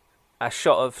 a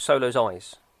shot of Solo's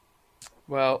eyes.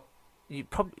 Well, you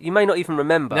may not even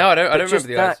remember. No, I don't remember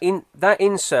the eyes. That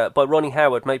insert by Ronnie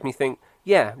Howard made me think,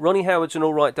 yeah, Ronnie Howard's an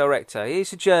all right director.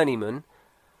 He's a journeyman.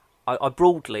 I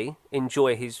broadly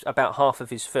enjoy about half of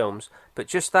his films, but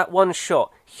just that one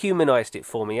shot humanised it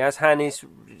for me. As Han is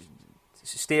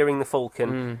steering the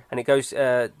Falcon, and it goes.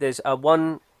 There's a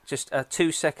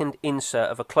 2-second insert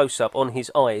of a close-up on his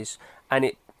eyes, and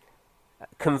it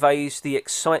conveys the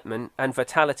excitement and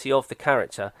vitality of the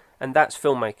character, and that's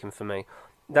filmmaking for me.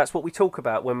 That's what we talk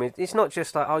about when it's not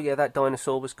just like, oh yeah, that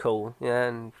dinosaur was cool, yeah,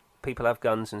 and people have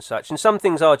guns and such, and some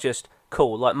things are just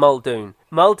cool, like Muldoon.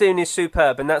 Muldoon is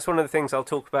superb, and that's one of the things I'll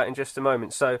talk about in just a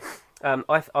moment. So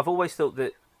I've always thought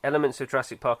that elements of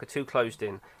Jurassic Park are too closed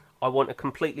in. I want a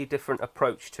completely different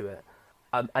approach to it.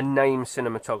 A name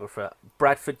cinematographer,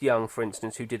 Bradford Young, for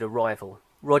instance, who did Arrival.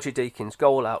 Roger Deakins, go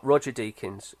all out. Roger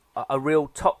Deakins, a real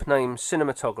top-name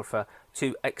cinematographer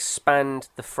to expand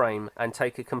the frame and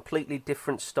take a completely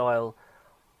different style,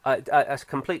 a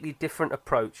completely different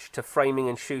approach to framing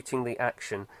and shooting the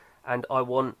action. And I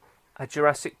want a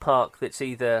Jurassic Park that's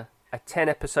either a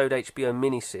 10-episode HBO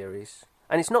miniseries,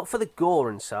 and it's not for the gore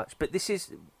and such, but this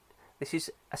is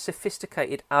a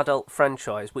sophisticated adult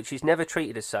franchise which is never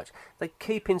treated as such. They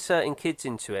keep inserting kids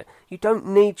into it. You don't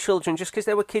need children just because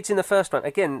there were kids in the first one.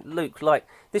 Again, Luke, like,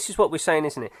 this is what we're saying,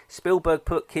 isn't it? Spielberg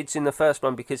put kids in the first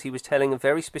one because he was telling a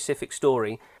very specific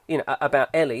story, you know, about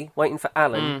Ellie waiting for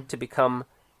Alan to become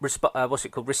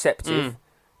receptive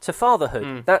to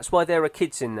fatherhood. That's why there are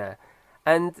kids in there.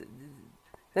 And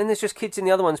then there's just kids in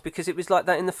the other ones because it was like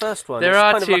that in the first one. There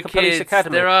are two kids.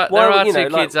 There are two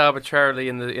kids like, arbitrarily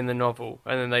in the novel,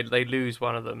 and then they lose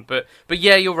one of them. But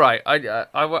yeah, you're right.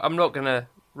 I'm not gonna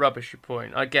rubbish your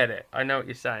point. I get it. I know what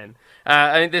you're saying.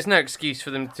 I mean, there's no excuse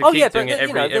for them to keep doing it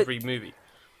every movie.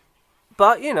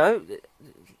 But you know,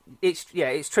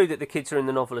 it's true that the kids are in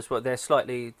the novel as well. They're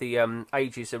slightly the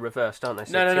ages are reversed, aren't they?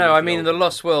 So No. Tim's I mean, in the older.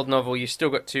 Lost World novel, you still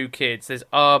got two kids. There's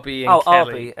Arby and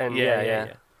Kelly. Arby and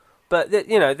yeah. But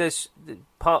there's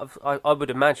part of I would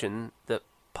imagine that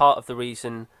part of the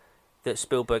reason that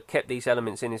Spielberg kept these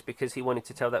elements in is because he wanted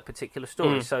to tell that particular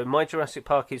story. So My Jurassic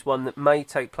Park is one that may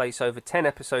take place over 10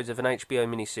 episodes of an HBO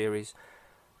miniseries.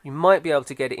 You might be able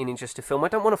to get it in just a film. I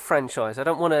don't want a franchise. I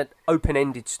don't want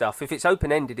open-ended stuff. If it's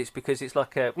open-ended, it's because it's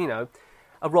like a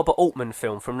Robert Altman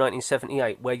film from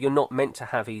 1978 where you're not meant to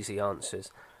have easy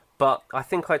answers. But I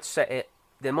think I'd set it.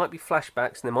 There might be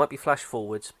flashbacks and there might be flash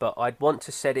forwards, but I'd want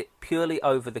to set it purely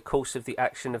over the course of the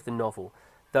action of the novel.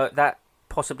 That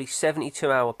possibly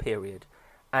 72-hour period.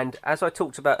 And as I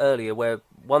talked about earlier, where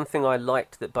one thing I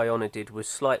liked that Bayona did was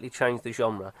slightly change the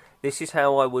genre, this is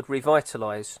how I would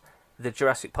revitalise the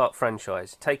Jurassic Park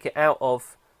franchise. Take it out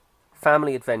of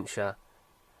family adventure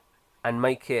and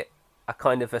make it a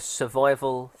kind of a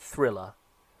survival thriller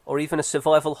or even a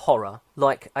survival horror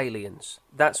like Aliens.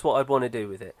 That's what I'd want to do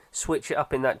with it. Switch it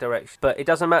up in that direction. But it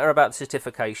doesn't matter about the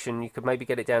certification. You could maybe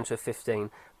get it down to a 15.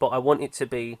 But I want it to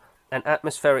be an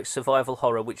atmospheric survival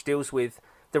horror which deals with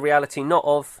the reality not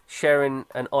of sharing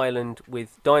an island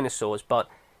with dinosaurs, but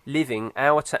living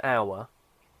hour to hour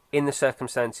in the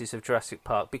circumstances of Jurassic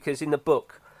Park. Because in the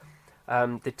book,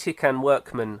 the Tican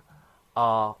workmen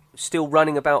are still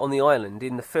running about on the island.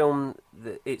 In the film,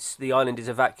 the island is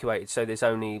evacuated, so there's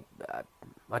only,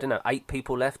 8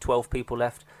 people left, 12 people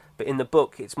left. But in the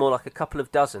book, it's more like a couple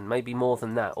of dozen, maybe more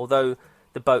than that. Although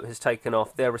the boat has taken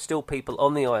off, there are still people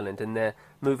on the island, and they're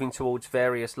moving towards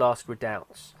various last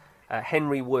redoubts.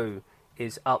 Henry Wu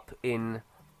is up in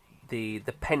the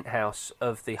penthouse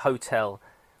of the hotel,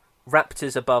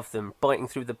 raptors above them, biting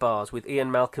through the bars, with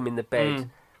Ian Malcolm in the bed,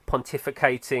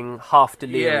 pontificating, half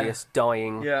delirious,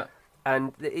 dying. Yeah.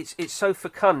 And it's so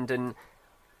fecund, and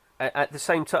at the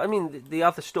same time, I mean, the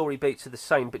other story beats are the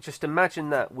same, but just imagine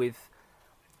that with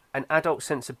an adult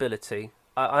sensibility.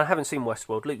 I haven't seen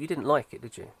Westworld. Luke, you didn't like it,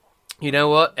 did you? You know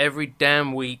what? Every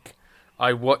damn week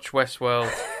I watch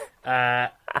Westworld,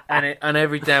 and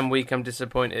every damn week I'm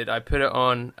disappointed. I put it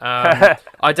on.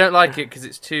 I don't like it because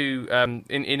it's too.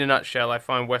 In a nutshell, I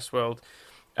find Westworld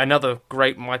another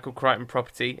great Michael Crichton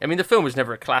property. I mean, the film was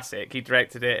never a classic. He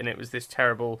directed it, and it was this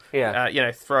terrible,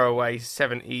 throwaway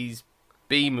 70s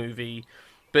B movie.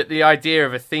 But the idea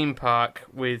of a theme park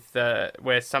with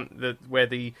where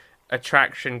the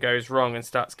attraction goes wrong and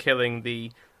starts killing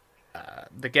the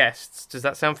guests. Does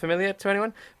that sound familiar to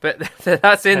anyone? But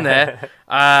that's in there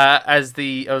as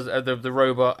the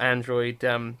robot android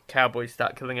cowboys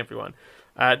start killing everyone.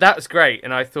 That was great,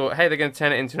 and I thought, hey, they're going to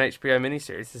turn it into an HBO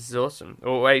miniseries. This is awesome,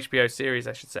 or HBO series,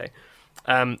 I should say.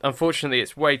 Unfortunately,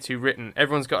 it's way too written.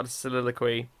 Everyone's got a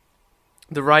soliloquy.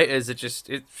 The writers are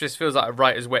it just feels like a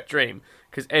writer's wet dream,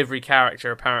 because every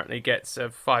character apparently gets a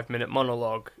 5-minute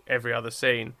monologue every other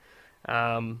scene.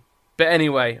 But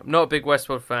anyway, I'm not a big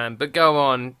Westworld fan. But go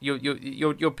on,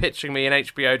 you're pitching me an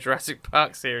HBO Jurassic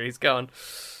Park series. Go on.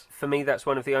 For me, that's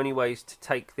one of the only ways to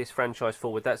take this franchise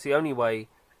forward. That's the only way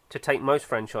to take most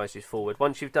franchises forward.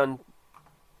 Once you've done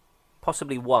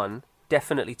possibly one,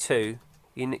 definitely two,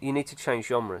 you need to change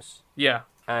genres. Yeah.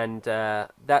 And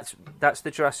that's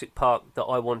the Jurassic Park that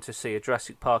I want to see. A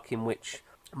Jurassic Park in which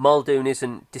Muldoon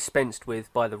isn't dispensed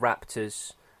with by the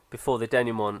raptors before the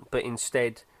denouement, but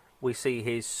instead we see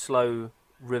his slow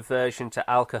reversion to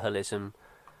alcoholism.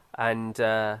 And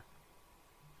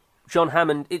John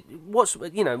Hammond,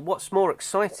 what's more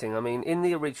exciting? I mean, in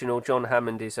the original, John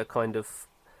Hammond is a kind of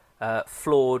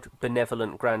flawed,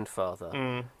 benevolent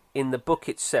grandfather. In the book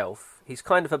itself, he's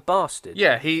kind of a bastard.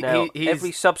 Yeah, he's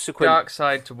every subsequent dark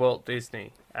side to Walt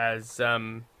Disney as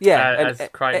Crichton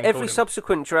every called him.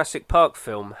 subsequent Jurassic Park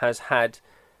film has had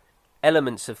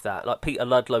elements of that, like Peter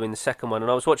Ludlow in the second one.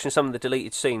 And I was watching some of the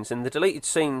deleted scenes, and the deleted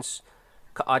scenes,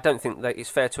 I don't think that it's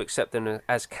fair to accept them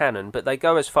as canon, but they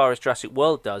go as far as Jurassic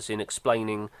World does in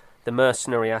explaining the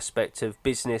mercenary aspect of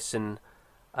business and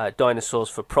dinosaurs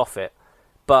for profit.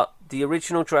 But the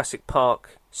original Jurassic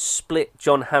Park split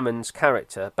John Hammond's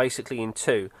character basically in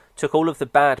two, took all of the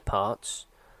bad parts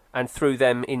and threw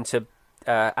them into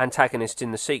antagonists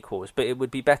in the sequels. But it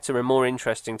would be better and more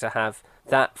interesting to have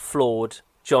that flawed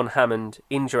John Hammond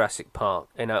in Jurassic Park.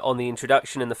 On the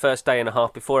introduction, in the first day and a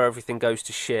half before everything goes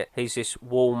to shit, he's this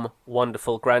warm,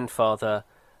 wonderful grandfather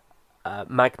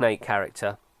magnate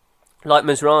character, like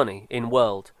Masrani in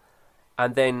World,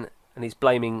 and he's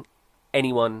blaming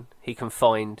anyone he can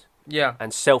find,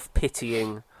 and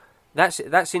self-pitying.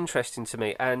 That's interesting to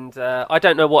me, and I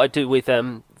don't know what I'd do with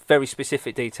very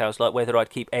specific details, like whether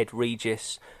I'd keep Ed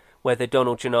Regis, whether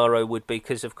Donald Gennaro would be,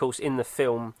 because of course in the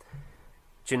film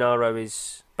Gennaro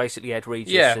is basically Ed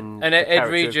Regis. Yeah, and Ed character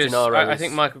of Regis, Gennaro I is-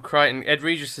 think Michael Crichton, Ed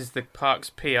Regis is the park's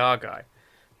PR guy.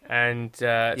 And to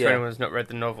anyone who's not read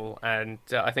the novel, and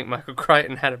I think Michael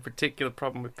Crichton had a particular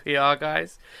problem with PR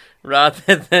guys,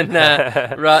 rather than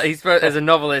as a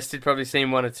novelist, he'd probably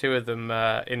seen one or two of them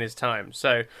in his time.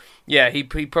 So, yeah, he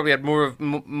probably had more of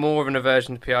an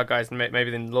aversion to PR guys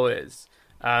maybe than lawyers.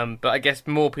 But I guess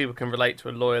more people can relate to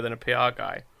a lawyer than a PR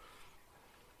guy.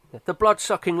 The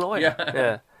blood-sucking lawyer.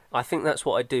 Yeah. I think that's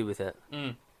what I do with it.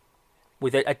 Mm.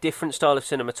 With a different style of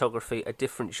cinematography, a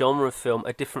different genre of film,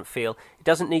 a different feel. It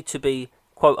doesn't need to be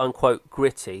quote-unquote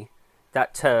gritty.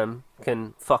 That term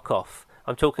can fuck off.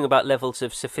 I'm talking about levels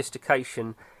of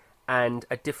sophistication and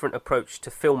a different approach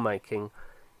to filmmaking.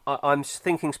 I'm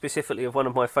thinking specifically of one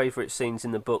of my favourite scenes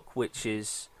in the book, which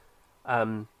is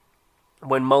when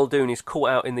Muldoon is caught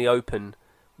out in the open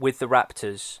with the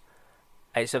raptors.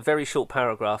 It's a very short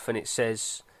paragraph, and it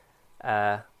says...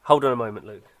 hold on a moment,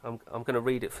 Luke. I'm going to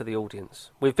read it for the audience.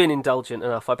 We've been indulgent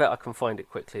enough. I bet I can find it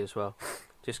quickly as well.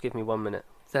 Just give me 1 minute.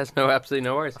 That's absolutely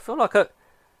no worries.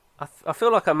 I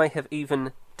feel like I may have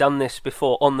even done this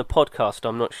before on the podcast.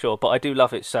 I'm not sure, but I do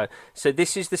love it. So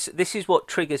this is what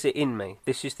triggers it in me.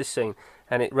 This is the scene,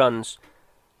 and it runs.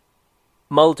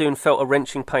 Muldoon felt a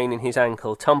wrenching pain in his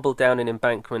ankle, tumbled down an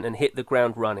embankment and hit the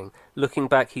ground running. Looking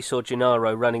back, he saw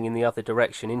Gennaro running in the other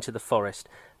direction, into the forest.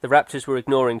 The raptors were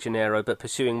ignoring Gennaro, but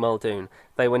pursuing Muldoon.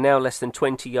 They were now less than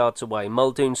 20 yards away.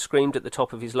 Muldoon screamed at the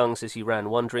top of his lungs as he ran,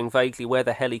 wondering vaguely where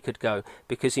the hell he could go,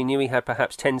 because he knew he had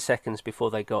perhaps 10 seconds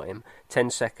before they got him. 10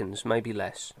 seconds, maybe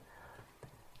less.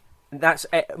 That's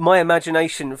my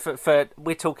imagination for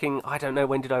we're talking, I don't know,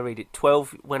 when did I read it?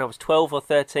 When I was 12 or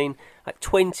 13, like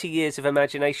 20 years of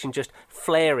imagination just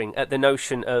flaring at the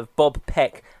notion of Bob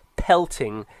Peck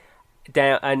pelting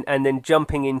down and then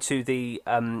jumping into the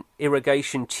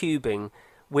irrigation tubing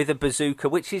with a bazooka,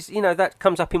 which is, that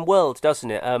comes up in World, doesn't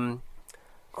it?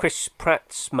 Chris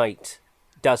Pratt's mate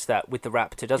does that with the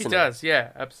raptor, doesn't he? He does, yeah,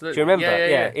 absolutely. Do you remember?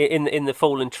 Yeah. In the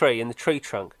fallen tree, in the tree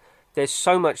trunk. There's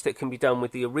so much that can be done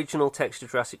with the original text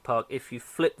of Jurassic Park if you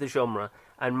flip the genre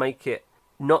and make it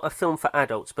not a film for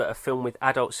adults, but a film with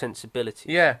adult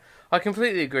sensibility. Yeah, I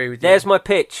completely agree with you. There's my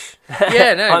pitch.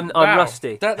 Yeah, no, I'm wow.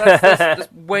 rusty. That's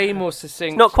way more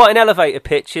succinct. It's not quite an elevator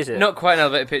pitch, is it? Not quite an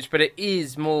elevator pitch, but it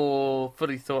is more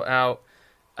fully thought out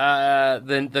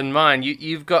than mine.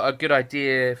 You've got a good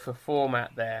idea for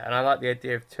format there, and I like the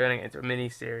idea of turning it into a mini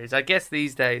series. I guess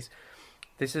these days,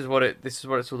 this is what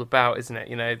it's all about, isn't it?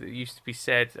 It used to be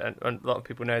said, and a lot of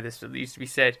people know this, but it used to be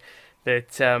said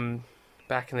that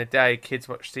back in the day, kids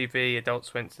watched TV,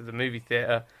 adults went to the movie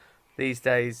theatre. These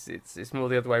days, it's more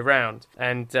the other way round.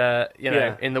 And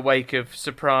in the wake of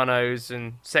Sopranos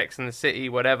and Sex and the City,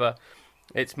 whatever,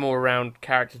 it's more around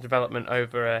character development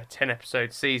over a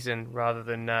 10-episode season rather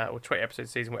than or 20-episode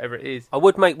season, whatever it is. I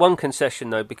would make one concession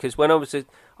though, because when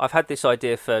I've had this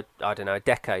idea for a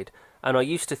decade. And I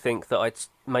used to think that I'd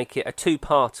make it a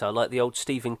two-parter, like the old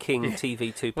Stephen King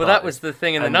TV two-parter. Well, that was the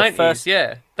thing in the 90s,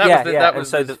 yeah. That was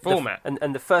the format.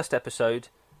 And the first episode,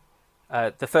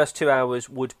 the first 2 hours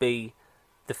would be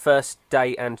the first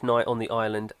day and night on the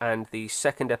island, and the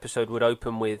second episode would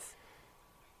open with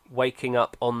waking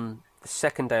up on the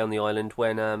second day on the island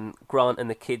when Grant and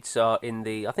the kids are in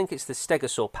I think it's the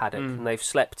Stegosaur paddock, and they've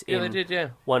slept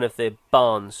in one of the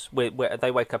barns where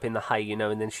they wake up in the hay,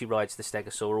 and then she rides the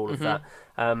Stegosaur, all of that.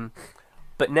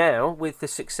 But now, with the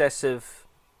success of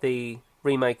the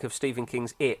remake of Stephen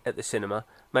King's It at the cinema,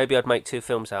 maybe I'd make 2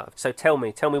 films out of it. So tell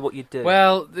me what you'd do.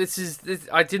 Well,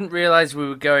 I didn't realise we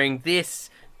were going this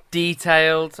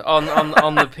detailed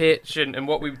on the pitch and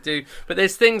what we would do, but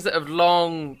there's things that have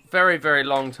very very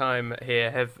long time here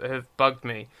have bugged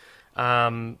me.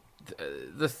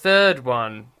 The third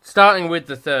one, starting with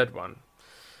the third one.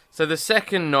 So the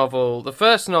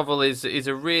first novel is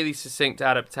a really succinct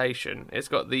adaptation. It's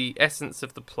got the essence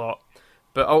of the plot,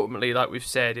 but ultimately, like we've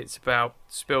said, it's about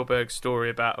Spielberg's story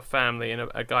about a family and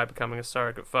a guy becoming a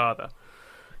surrogate father.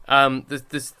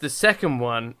 The second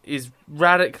one is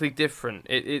radically different.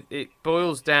 It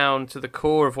boils down to the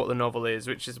core of what the novel is,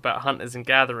 which is about hunters and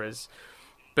gatherers.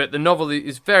 But the novel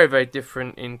is very, very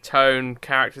different in tone.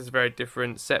 Characters are very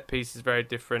different. Set pieces very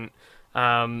different.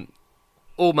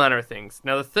 All manner of things.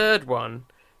 Now, the third one,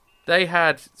 they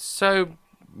had so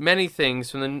many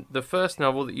things from the first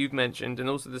novel that you've mentioned, and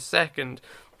also the second.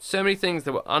 So many things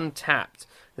that were untapped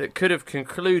that could have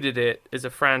concluded it as a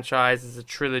franchise, as a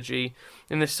trilogy,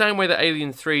 in the same way that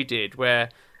Alien 3 did, where,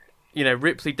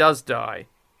 Ripley does die.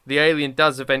 The alien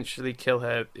does eventually kill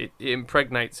her. It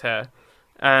impregnates her.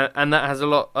 And that has a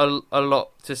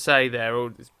lot to say there,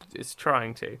 or it's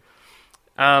trying to.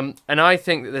 And I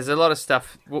think that there's a lot of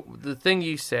stuff. The thing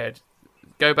you said,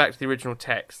 go back to the original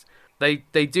text.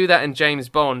 They do that in James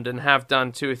Bond and have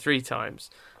done 2 or 3 times.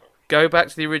 Go back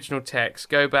to the original text.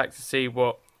 Go back to see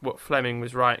what Fleming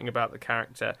was writing about the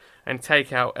character and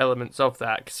take out elements of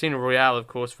that. Casino Royale, of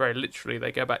course, very literally,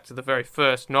 they go back to the very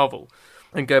first novel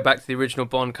and go back to the original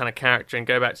Bond kind of character and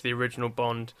go back to the original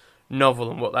Bond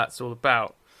novel and what that's all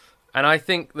about. And I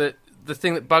think that the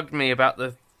thing that bugged me about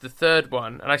the third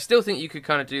one, and I still think you could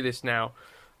kind of do this now,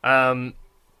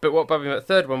 but what bugged me about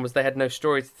the third one was they had no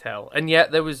story to tell, and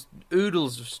yet there was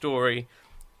oodles of story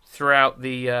throughout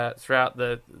the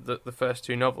first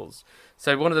 2 novels.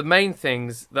 So one of the main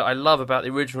things that I love about the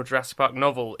original Jurassic Park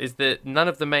novel is that none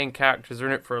of the main characters are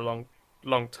in it for a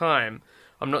long time.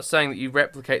 I'm not saying that you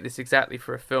replicate this exactly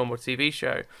for a film or TV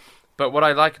show, but what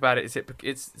I like about it is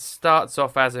it starts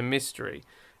off as a mystery.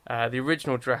 The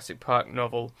original Jurassic Park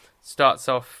novel starts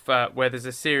off where there's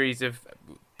a series of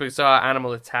bizarre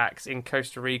animal attacks in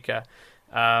Costa Rica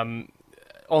on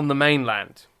the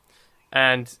mainland.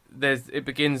 And it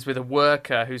begins with a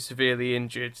worker who's severely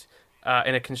injured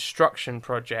in a construction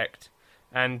project.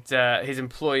 And his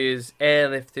employers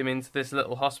airlift him into this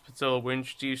little hospital. We're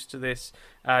introduced to this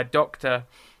doctor,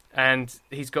 and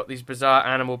he's got these bizarre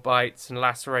animal bites and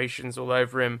lacerations all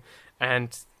over him.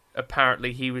 And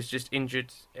apparently he was just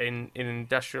injured in an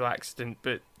industrial accident,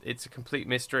 but it's a complete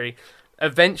mystery.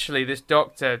 Eventually, this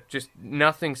doctor, just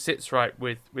nothing sits right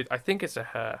with I think it's a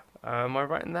her. Am I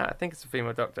right in that? I think it's a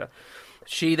female doctor.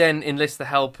 She then enlists the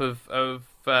help of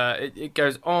it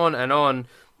goes on and on,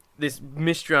 this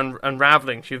mystery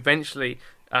unraveling. She eventually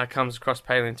comes across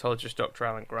paleontologist Dr.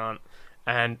 Alan Grant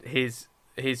and his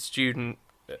student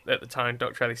at the time,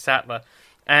 Dr. Ellie Sattler,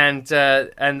 and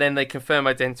then they confirm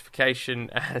identification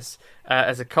as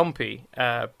a compy,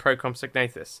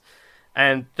 Procompsognathus.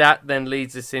 And that then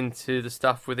leads us into the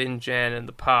stuff with InGen and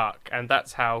the park, and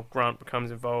that's how Grant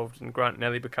becomes involved and Grant and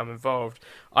Ellie become involved.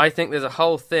 I think there's a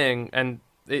whole thing, and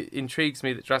it intrigues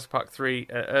me that Jurassic Park 3,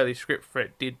 early script for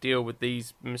it, did deal with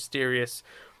these mysterious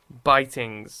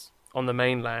bitings on the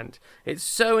mainland. It's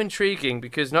so intriguing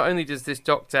because not only does this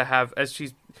doctor have, as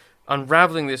she's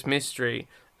unraveling this mystery,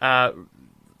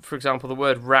 for example, the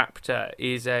word raptor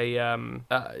is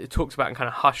it talks about in kind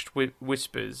of hushed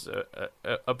whispers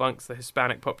amongst the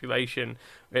Hispanic population.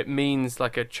 It means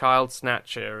like a child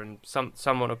snatcher and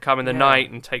someone will come in the night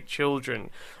and take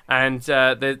children. And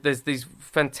there's these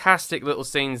fantastic little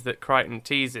scenes that Crichton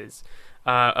teases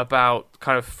about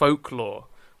kind of folklore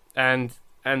and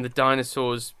the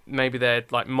dinosaurs. Maybe they're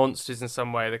like monsters in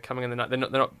some way. They're coming in the night. They're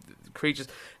not creatures.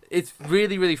 It's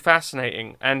really, really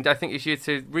fascinating, and I think if you were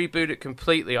to reboot it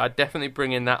completely, I'd definitely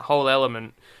bring in that whole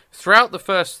element throughout the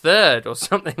first third or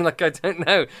something. Like, I don't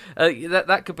know,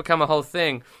 that could become a whole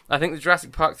thing. I think the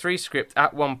Jurassic Park 3 script,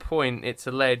 at one point, it's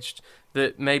alleged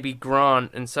that maybe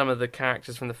Grant and some of the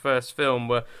characters from the first film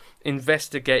were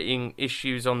investigating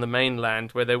issues on the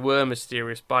mainland where there were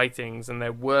mysterious bitings and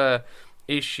there were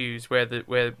issues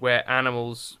where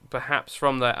animals, perhaps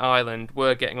from their island,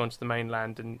 were getting onto the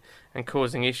mainland and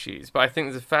causing issues. But I think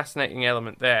there's a fascinating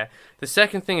element there. The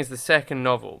second thing is the second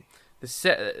novel.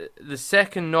 The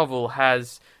second novel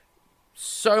has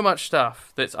so much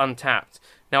stuff that's untapped.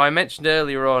 Now, I mentioned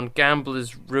earlier on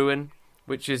Gambler's Ruin,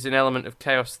 which is an element of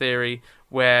chaos theory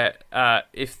where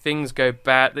if things go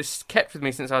bad... This kept with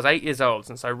me since I was 8 years old,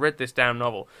 since I read this damn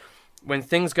novel. When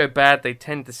things go bad, they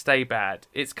tend to stay bad.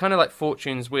 It's kind of like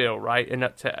Fortune's Wheel, right?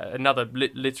 Another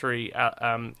literary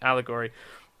allegory.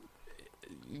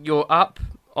 You're up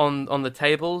on the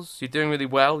tables. You're doing really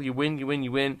well. You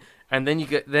win, and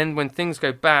then when things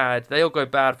go bad, they all go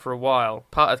bad for a while.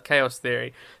 Part of chaos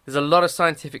theory. There's a lot of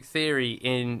scientific theory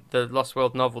in the Lost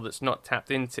World novel that's not tapped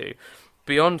into.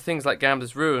 Beyond things like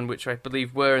Gambler's Ruin, which I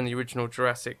believe were in the original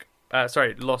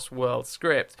Lost World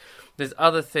script, there's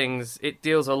other things. It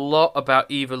deals a lot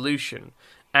about evolution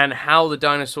and how the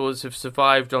dinosaurs have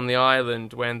survived on the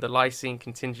island when the Lysine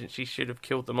contingency should have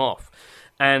killed them off.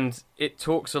 And it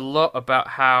talks a lot about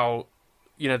how,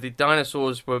 the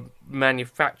dinosaurs were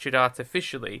manufactured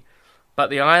artificially, but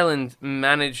the island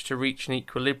managed to reach an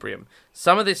equilibrium.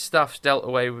 Some of this stuff's dealt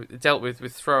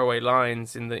with throwaway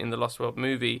lines in the Lost World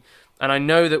movie, and I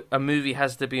know that a movie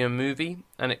has to be a movie,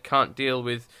 and it can't deal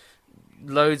with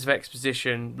loads of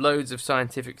exposition, loads of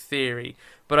scientific theory,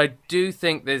 but I do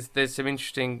think there's some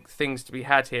interesting things to be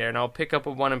had here, and I'll pick up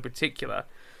on one in particular.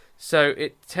 So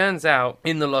it turns out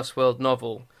in the Lost World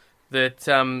novel that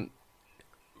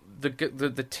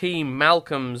the team,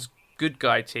 Malcolm's good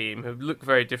guy team, who look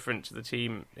very different to the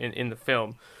team in the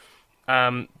film,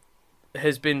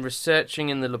 has been researching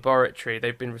in the laboratory.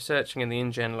 They've been researching in the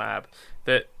InGen lab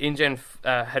that InGen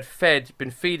had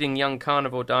been feeding young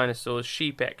carnivore dinosaurs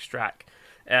sheep extract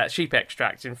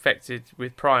infected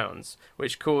with prions,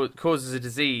 which causes a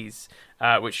disease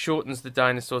which shortens the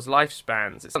dinosaurs'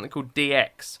 lifespans. It's something called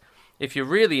DX. If you're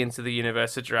really into the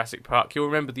universe of Jurassic Park, you'll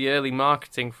remember the early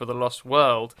marketing for The Lost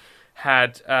World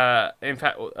had, in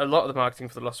fact, a lot of the marketing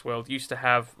for The Lost World used to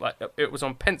have, like, it was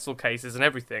on pencil cases and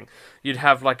everything. You'd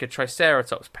have like a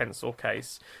Triceratops pencil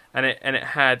case, and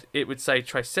it would say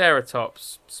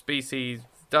Triceratops species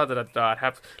It'd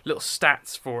have little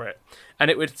stats for it,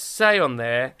 and it would say on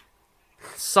there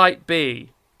Site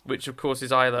B, which of course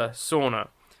is Isla Sorna,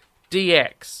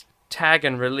 DX, tag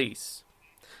and release.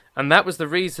 And that was the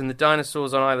reason the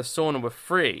dinosaurs on Isla Sorna were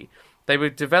free. They were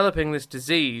developing this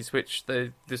disease which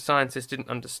the scientists didn't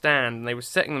understand, and they were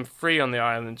setting them free on the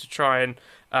island to try and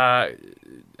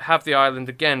have the island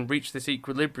again reach this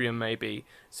equilibrium, maybe,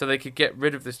 so they could get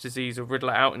rid of this disease or riddle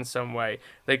it out in some way.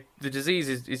 The disease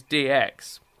is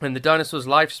DX, and the dinosaurs'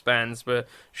 lifespans were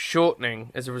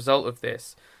shortening as a result of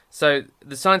this. So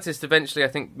the scientists eventually, I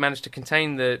think, managed to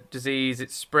contain the disease.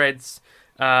 It spreads,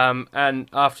 and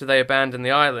after they abandon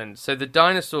the island. So the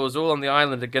dinosaurs all on the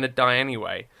island are going to die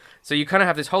anyway. So you kind of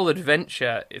have this whole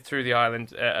adventure through the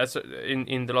island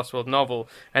in the Lost World novel,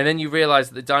 and then you realise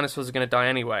that the dinosaurs are going to die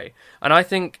anyway. And I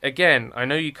think, again, I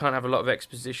know you can't have a lot of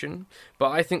exposition, but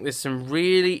I think there's some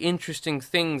really interesting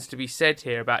things to be said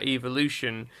here about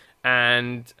evolution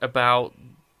and about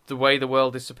the way the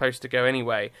world is supposed to go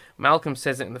anyway. Malcolm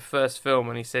says it in the first film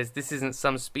when he says, this isn't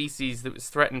some species that was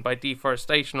threatened by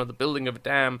deforestation or the building of a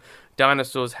dam.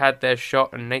 Dinosaurs had their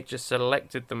shot and nature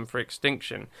selected them for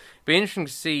extinction. It'd be interesting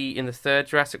to see in the third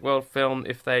Jurassic World film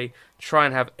if they try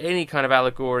and have any kind of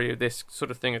allegory of this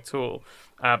sort of thing at all,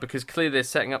 because clearly they're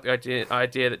setting up the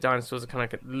idea that dinosaurs are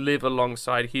kind of live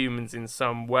alongside humans in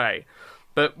some way.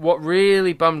 But what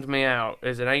really bummed me out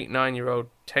as an 8, 9-year-old,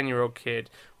 10-year-old kid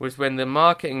was when the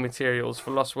marketing materials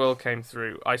for Lost World came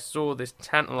through, I saw this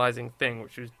tantalizing thing,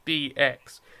 which was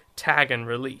DX, tag and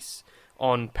release,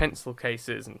 on pencil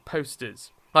cases and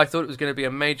posters. I thought it was going to be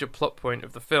a major plot point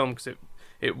of the film because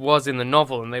it was in the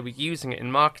novel and they were using it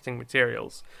in marketing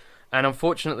materials. And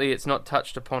unfortunately, it's not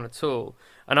touched upon at all.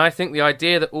 And I think the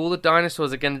idea that all the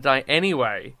dinosaurs are going to die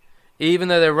anyway, even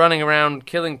though they're running around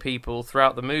killing people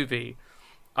throughout the movie,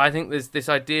 I think there's this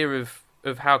idea of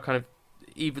how kind of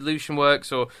evolution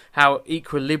works, or how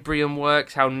equilibrium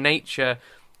works, how nature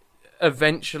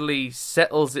eventually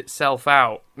settles itself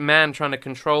out. Man trying to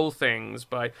control things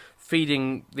by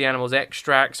feeding the animals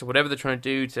extracts or whatever they're trying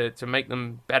to do to make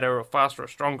them better or faster or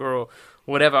stronger or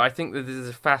whatever. I think that there's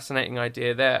a fascinating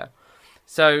idea there.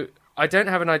 So I don't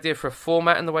have an idea for a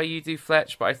format in the way you do,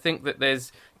 Fletch, but I think that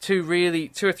there's two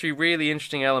or three really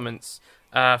interesting elements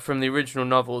from the original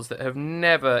novels that have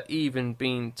never even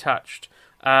been touched.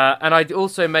 And I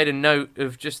also made a note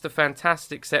of just the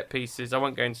fantastic set pieces. I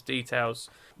won't go into details,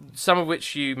 some of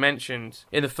which you mentioned.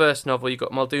 In the first novel, you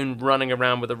got Muldoon running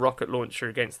around with a rocket launcher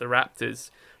against the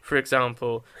raptors, for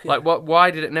example. Like, why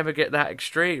did it never get that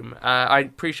extreme? I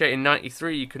appreciate in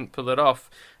 93 you couldn't pull it off.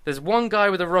 There's one guy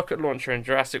with a rocket launcher in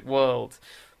Jurassic World,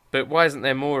 but why isn't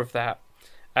there more of that?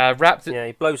 Raptor. Yeah,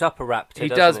 he blows up a raptor. He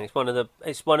doesn't does. He?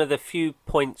 It's one of the few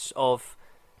points of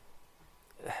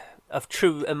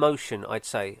true emotion, I'd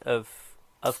say, of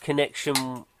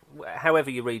connection. However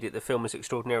you read it, the film is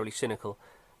extraordinarily cynical,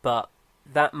 but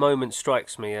that moment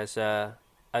strikes me as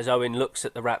Owen looks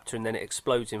at the raptor and then it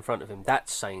explodes in front of him.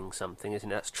 That's saying something, isn't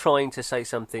it? That's trying to say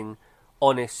something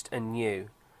honest and new.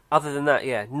 Other than that,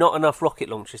 yeah, not enough rocket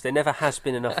launchers. There never has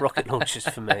been enough rocket launchers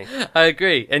for me. I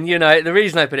agree. And, the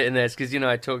reason I put it in there is because,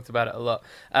 I talked about it a lot.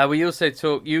 We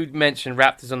also you mentioned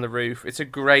raptors on the roof. It's a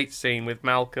great scene with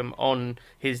Malcolm on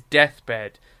his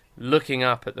deathbed looking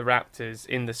up at the raptors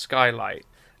in the skylight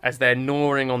as they're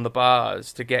gnawing on the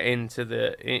bars to get into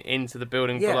the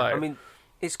building below. Yeah, I mean,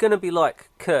 it's going to be like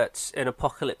Kurtz in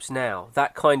Apocalypse Now.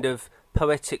 That kind of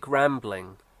poetic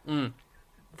rambling.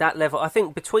 That level, I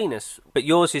think, between us, but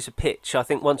yours is a pitch. I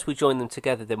think once we join them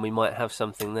together, then we might have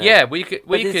something there. Yeah, we could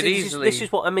easily. This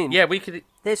is what I mean. Yeah, we could.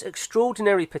 There's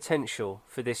extraordinary potential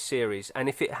for this series, and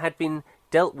if it had been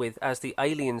dealt with as the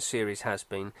Alien series has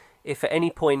been, if at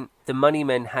any point the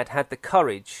Moneymen had had the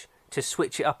courage to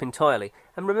switch it up entirely,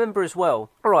 and remember as well,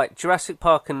 all right, Jurassic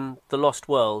Park and The Lost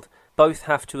World both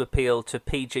have to appeal to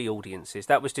PG audiences.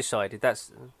 That was decided.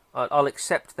 I'll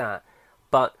accept that,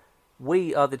 but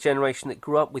we are the generation that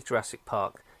grew up with Jurassic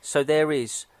Park, so there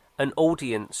is an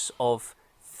audience of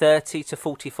 30 to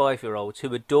 45-year-olds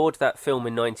who adored that film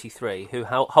in 93, who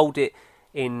hold it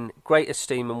in great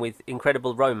esteem and with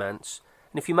incredible romance,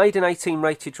 And if you made an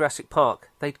 18-rated Jurassic Park,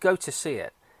 they'd go to see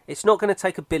it. It's not going to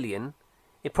take $1 billion.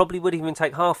 It probably wouldn't even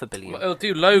take $500 million. Well, it'll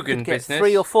do Logan you could get business.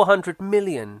 300 or 400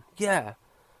 million. Yeah.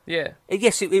 Yeah.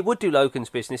 Yes, it would do Logan's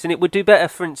business, and it would do better,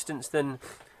 for instance, than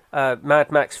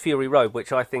Mad Max Fury Road,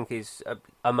 which I think is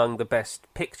among the best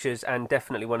pictures and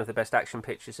definitely one of the best action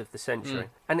pictures of the century.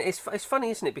 And it's funny,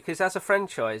 isn't it? Because as a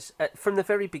franchise, from the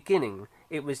very beginning,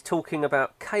 it was talking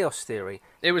about chaos theory.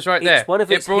 It was right there. One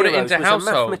of its brought it heroes into was households.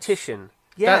 a mathematician.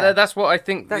 Yeah, That's what I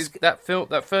think.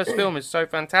 That first film is so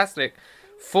fantastic.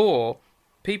 For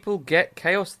people get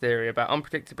chaos theory about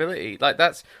unpredictability. Like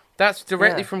that's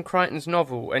directly from Crichton's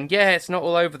novel, and it's not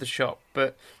all over the shop,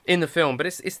 but in the film, but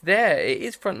it's there. It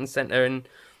is front and center, and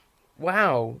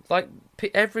wow, like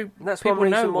that's people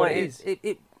one reason know why what it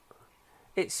is.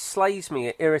 It slays me.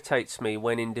 It irritates me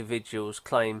when individuals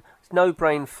claim it's no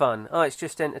brain fun. Oh, it's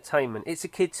just entertainment. It's a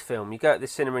kids' film. You go to the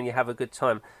cinema and you have a good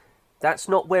time. That's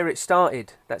not where it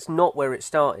started. That's not where it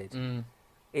started.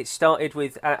 It started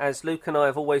with, as Luke and I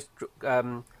have always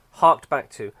harked back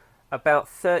to, about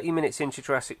 30 minutes into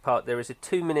Jurassic Park, there is a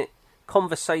 2-minute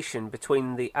conversation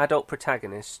between the adult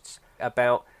protagonists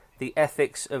about the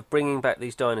ethics of bringing back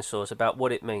these dinosaurs, about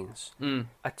what it means.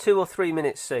 A 2 or 3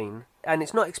 minute scene, and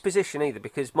it's not exposition either,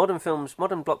 because modern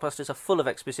blockbusters are full of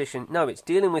exposition. No, it's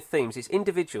dealing with themes. It's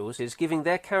individuals. It's giving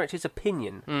their characters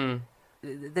opinion.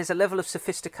 There's a level of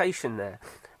sophistication there.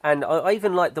 And I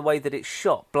even like the way that it's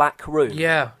shot, Black Room.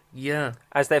 Yeah.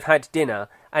 As they've had dinner,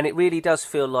 and it really does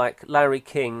feel like Larry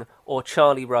King or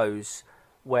Charlie Rose,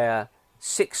 where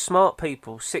 6 smart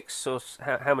people, 6 or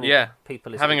how many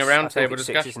people is having it? a round I think table it's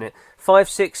discussion, 6, isn't it? 5,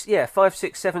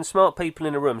 6, 7 smart people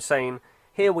in a room saying,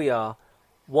 "Here we are.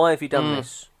 Why have you done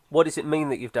this? What does it mean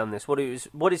that you've done this? What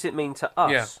does it mean to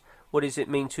us? Yeah. What does it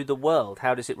mean to the world?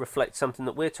 How does it reflect something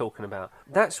that we're talking about?"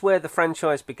 That's where the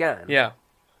franchise began. Yeah.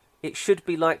 It should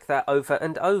be like that over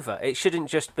and over. It shouldn't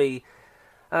just be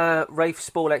Rafe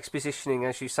Spall expositioning,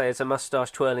 as you say, as a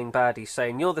moustache-twirling baddie,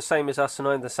 saying, "You're the same as us and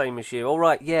I'm the same as you." All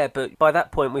right, yeah, but by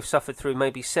that point we've suffered through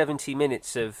maybe 70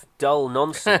 minutes of dull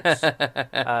nonsense.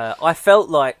 I felt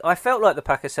like the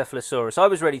Pachycephalosaurus. I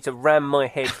was ready to ram my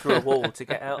head through a wall to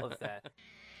get out of there.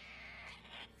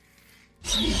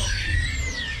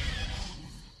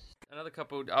 Another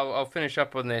couple. I'll finish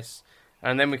up on this,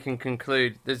 and then we can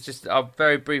conclude. There's just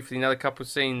very briefly another couple of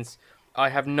scenes. I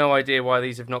have no idea why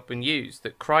these have not been used.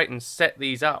 That Crichton set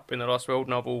these up in the Lost World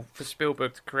novel for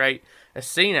Spielberg to create a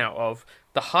scene out of.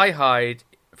 The high hide,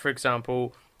 for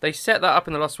example, they set that up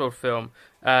in the Lost World film.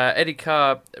 Eddie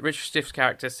Carr, Richard Stiff's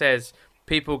character, says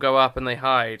people go up and they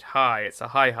hide. It's a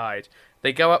high hide.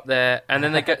 They go up there, and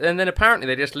then and then apparently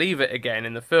they just leave it again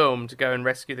in the film to go and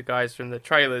rescue the guys from the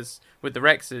trailers with the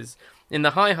Rexes. In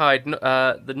the High Hide,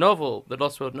 the novel, the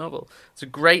Lost World novel, it's a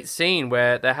great scene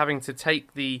where they're having to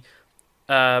take the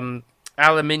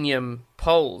aluminium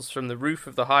poles from the roof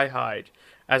of the High Hide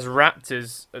as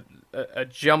raptors are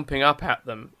jumping up at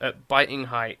them at biting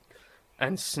height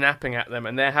and snapping at them,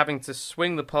 and they're having to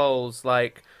swing the poles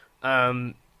like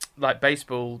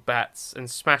baseball bats and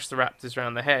smash the raptors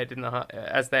around the head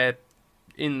as they're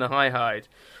in the High Hide.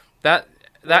 That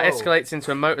escalates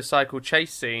into a motorcycle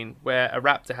chase scene where a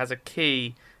raptor has a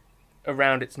key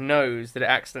around its nose that it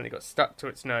accidentally got stuck to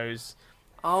its nose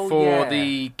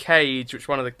the cage, which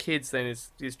one of the kids then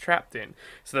is trapped in.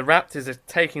 So the raptors are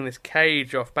taking this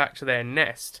cage off back to their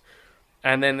nest,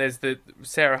 and then there's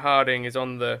Sarah Harding is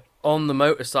on the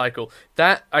motorcycle.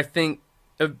 That, I think,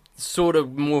 sort of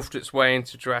morphed its way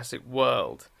into Jurassic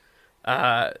World, in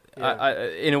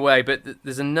a way. But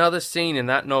there's another scene in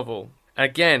that novel.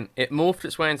 Again, it morphed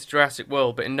its way into Jurassic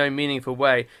World, but in no meaningful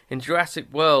way. In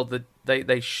Jurassic World,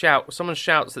 they shout. Someone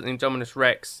shouts that the Indominus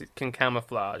Rex can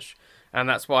camouflage, and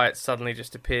that's why it suddenly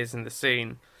just appears in the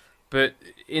scene. But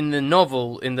in the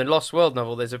novel, in the Lost World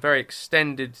novel, there's a very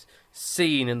extended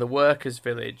scene in the workers'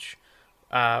 village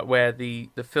where the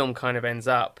film kind of ends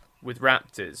up with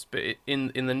raptors. But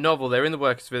in the novel, they're in the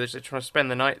workers' village. They're trying to spend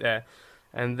the night there,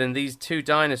 and then these 2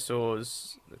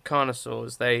 dinosaurs, the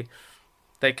Carnosaurs,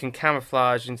 they can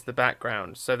camouflage into the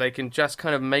background, so they can just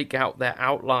kind of make out their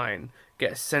outline,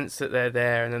 get a sense that they're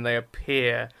there, and then they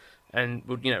appear and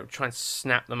would, try and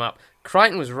snap them up.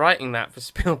 Crichton was writing that for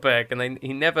Spielberg, and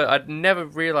I'd never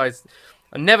realised,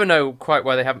 I never know quite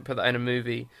why they haven't put that in a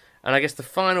movie. And I guess the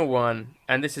final one,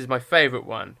 and this is my favourite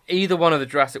one, either one of the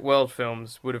Jurassic World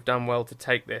films would have done well to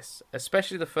take this,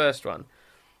 especially the first one.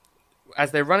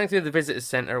 As they're running through the visitor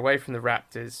centre away from the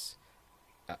raptors,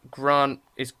 Grant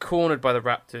is cornered by the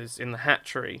raptors in the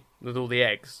hatchery with all the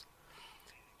eggs,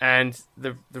 and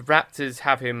the raptors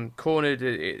have him cornered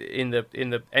in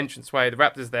the entranceway. The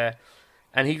raptors there,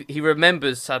 and he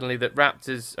remembers suddenly that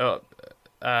raptors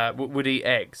would eat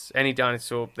eggs. Any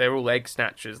dinosaur, they're all egg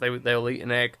snatchers. They'll eat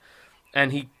an egg,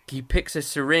 and he picks a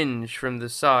syringe from the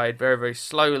side very, very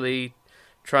slowly,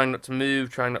 trying not to move,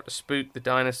 trying not to spook the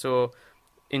dinosaur,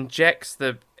 injects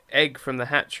the egg from the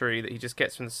hatchery that he just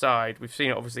gets from the side. We've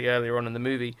seen it obviously earlier on in the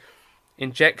movie.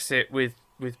 Injects it with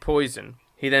poison.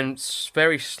 He then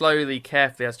very slowly,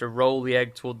 carefully has to roll the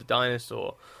egg toward the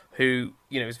dinosaur, who,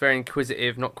 is very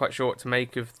inquisitive, not quite sure what to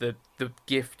make of the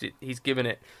gift he's given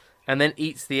it, and then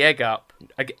eats the egg up.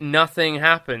 Nothing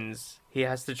happens. He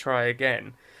has to try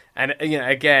again. And,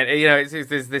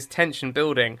 there's this tension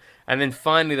building, and then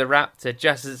finally the raptor,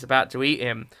 just as it's about to eat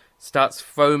him, starts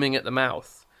foaming at the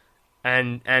mouth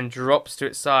and drops to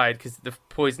its side because the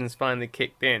poison's finally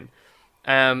kicked in.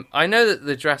 I know that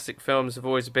the Jurassic films have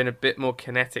always been a bit more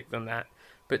kinetic than that,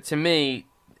 but to me,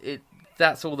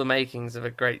 that's all the makings of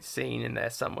a great scene in there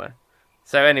somewhere.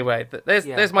 So anyway,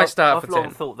 there's my start for 10.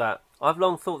 I've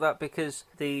long thought that because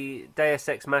the Deus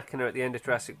Ex Machina at the end of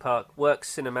Jurassic Park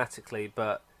works cinematically,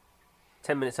 but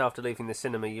 10 minutes after leaving the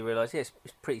cinema, you realise, it's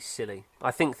pretty silly.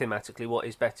 I think thematically, what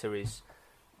is better is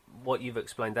what you've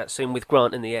explained, that scene with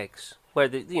Grant and the eggs, where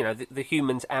the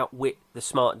humans outwit the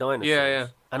smart dinosaurs. Yeah.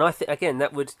 And I think again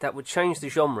that would change the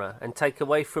genre and take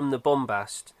away from the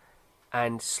bombast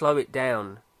and slow it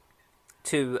down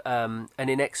to an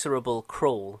inexorable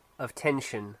crawl of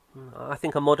tension. I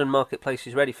think a modern marketplace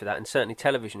is ready for that, and certainly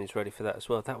television is ready for that as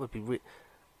well. That would be,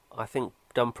 I think,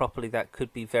 done properly, that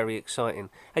could be very exciting.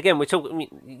 Again, we're talking.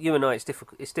 You and I,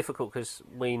 it's difficult because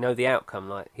we know the outcome.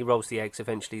 Like, he rolls the eggs,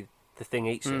 eventually the thing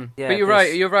eats it. Yeah, but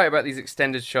you're right about these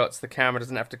extended shots. The camera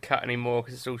doesn't have to cut anymore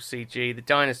because it's all CG. The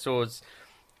dinosaurs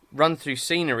run through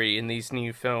scenery in these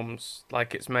new films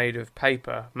like it's made of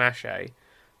paper mache.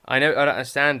 I don't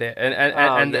understand it,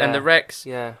 and the Rex,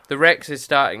 the Rex is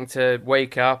starting to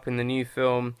wake up in the new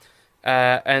film,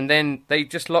 and then they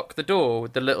just lock the door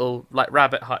with the little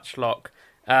rabbit hutch lock,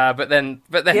 but then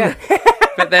but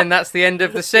then that's the end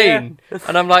of the scene,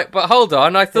 and I'm like, but hold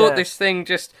on, I thought this thing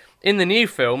just in the new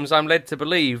films, I'm led to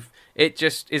believe it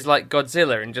just is like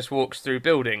Godzilla and just walks through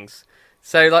buildings.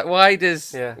 So why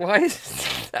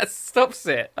that stops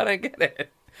it? I don't get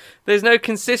it. There's no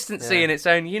consistency in its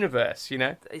own universe,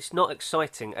 It's not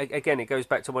exciting. Again, it goes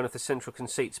back to one of the central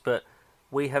conceits, but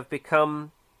we have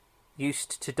become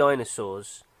used to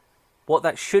dinosaurs. What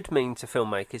that should mean to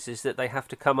filmmakers is that they have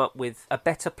to come up with a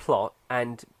better plot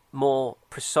and more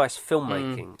precise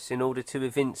filmmaking in order to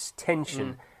evince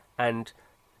tension and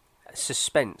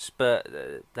suspense, but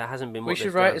that hasn't been what we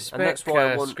should write a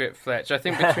script, Fletch. I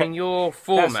think between your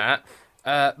format...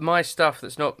 my stuff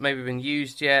that's not maybe been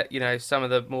used yet, some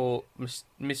of the more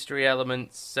mystery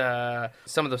elements,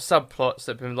 some of the subplots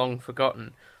that have been long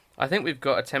forgotten. I think we've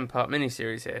got a 10-part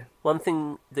miniseries here. One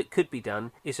thing that could be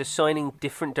done is assigning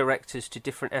different directors to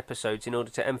different episodes in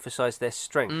order to emphasise their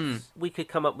strengths. We could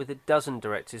come up with a dozen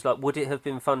directors. Would it have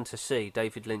been fun to see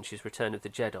David Lynch's Return of the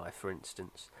Jedi, for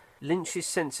instance? Lynch's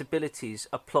sensibilities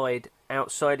applied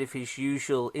outside of his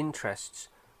usual interests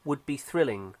would be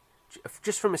thrilling.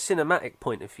 Just from a cinematic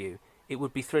point of view, it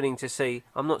would be thrilling to see.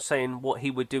 I'm not saying what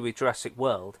he would do with Jurassic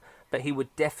World, but he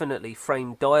would definitely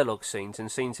frame dialogue scenes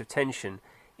and scenes of tension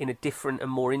in a different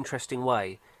and more interesting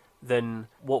way than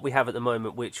what we have at the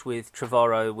moment, which with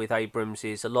Trevorrow, with Abrams,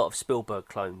 is a lot of Spielberg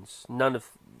clones. None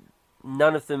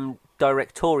of them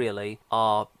directorially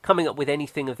are coming up with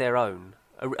anything of their own,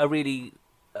 are really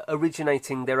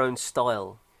originating their own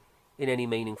style in any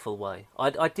meaningful way.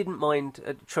 I didn't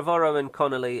mind Trevorrow and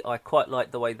Connolly. I quite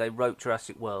liked the way they wrote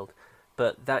Jurassic World,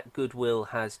 but that goodwill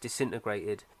has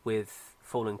disintegrated with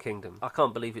Fallen Kingdom. I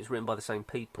can't believe it's written by the same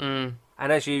people.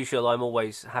 And as usual, I'm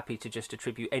always happy to just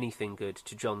attribute anything good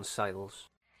to John Sayles.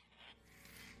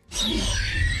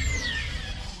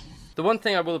 The one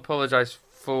thing I will apologise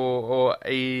for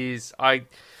is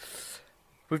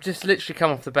we've just literally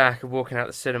come off the back of walking out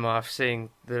the cinema after seeing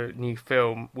the new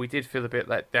film. We did feel a bit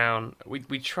let down.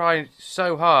 We tried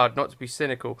so hard not to be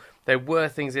cynical. There were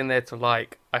things in there to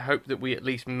like. I hope that we at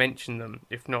least mentioned them,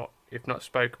 if not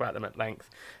spoke about them at length.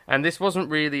 And this wasn't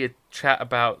really a chat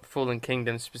about Fallen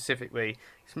Kingdom specifically.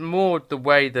 It's more the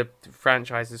way the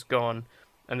franchise has gone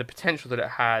and the potential that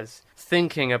it has,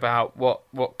 thinking about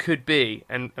what could be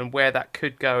and where that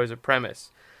could go as a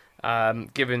premise.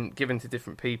 Given to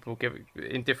different people,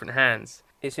 in different hands.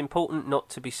 It's important not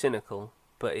to be cynical,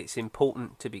 but it's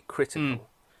important to be critical.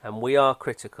 And we are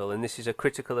critical, and this is a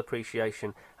critical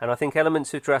appreciation. And I think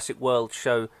elements of Jurassic World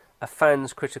show a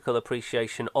fan's critical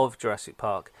appreciation of Jurassic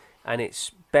Park. And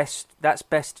that's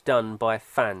best done by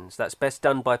fans. That's best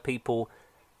done by people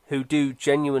who do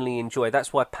genuinely enjoy.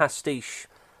 That's why Pastiche,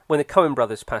 when the Coen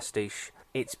Brothers Pastiche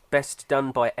it's best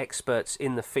done by experts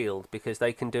in the field because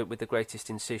they can do it with the greatest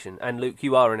incision. And Luke,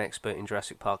 you are an expert in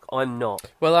Jurassic Park. I'm not.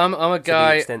 Well, I'm a guy.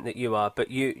 To the extent that you are, but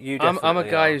you definitely I'm a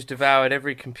guy are. who's devoured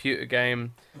every computer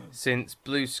game since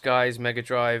Blue Skies Mega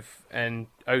Drive and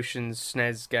Ocean's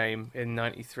SNES game in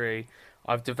 '93.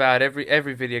 I've devoured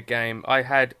every video game. I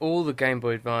had all the Game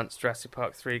Boy Advance Jurassic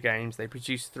Park 3 games. They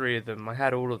produced 3 of them. I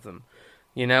had all of them.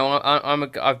 You know,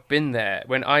 I've been there.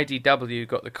 When IDW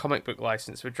got the comic book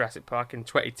license for Jurassic Park in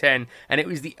 2010, and it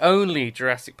was the only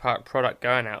Jurassic Park product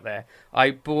going out there,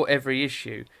 I bought every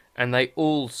issue, and they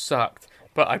all sucked.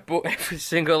 But I bought every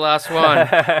single last one,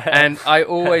 and I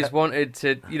always wanted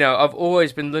to, you know, I've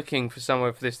always been looking for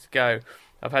somewhere for this to go.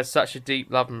 I've had such a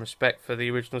deep love and respect for the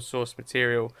original source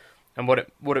material and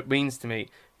what it means to me.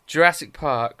 Jurassic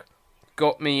Park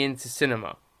got me into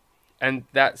cinema, and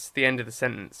that's the end of the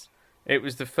sentence. It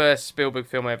was the first Spielberg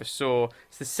film I ever saw.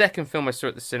 It's the second film I saw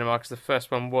at the cinema because the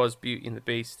first one was Beauty and the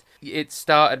Beast. It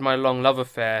started my long love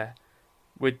affair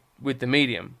with the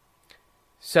medium.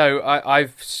 So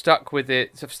I've stuck with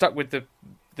it. So I've stuck with the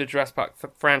Jurassic Park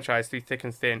franchise through thick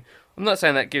and thin. I'm not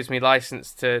saying that gives me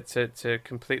license to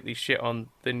completely shit on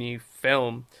the new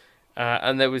film.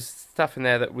 And there was stuff in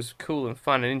there that was cool and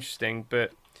fun and interesting,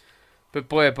 but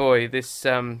boy oh boy, this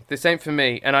ain't for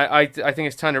me. And I think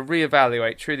it's time to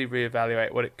truly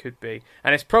reevaluate what it could be.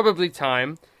 And it's probably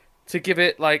time to give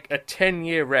it like a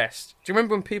 10-year rest. Do you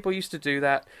remember when people used to do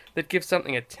that? They'd give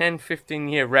something a 10,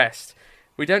 15-year rest.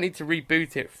 We don't need to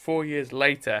reboot it 4 years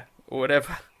later or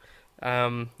whatever.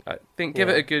 I think give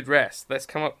it a good rest. Let's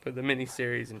come up with a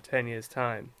mini-series in 10 years'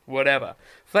 time. Whatever.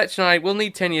 Fletch and I will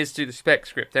need 10 years to do the spec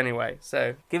script anyway,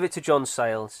 so... Give it to John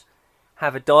Sayles.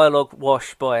 Have a dialogue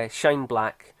wash by Shane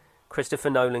Black. Christopher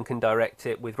Nolan can direct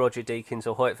it with Roger Deakins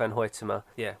or Hoyt van Hoytema.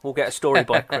 Yeah, we'll get a story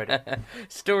by credit.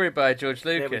 Story by George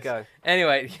Lucas. There we go.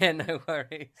 Anyway, yeah, no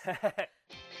worries.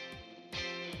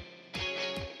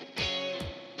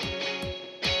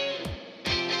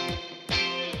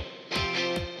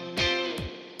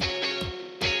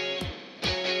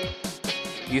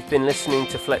 You've been listening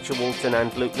to Fletcher Walton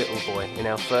and Luke Littleboy in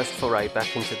our first foray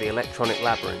back into the electronic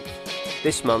labyrinth.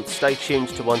 This month, stay tuned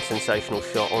to One Sensational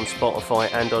Shot on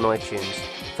Spotify and on iTunes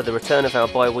for the return of our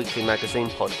bi-weekly magazine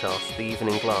podcast, The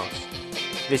Evening Glass.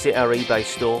 Visit our eBay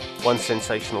store, One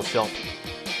Sensational Shop,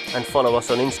 and follow us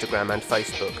on Instagram and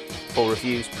Facebook for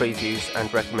reviews, previews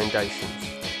and recommendations.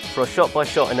 For a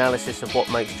shot-by-shot analysis of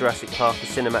what makes Jurassic Park a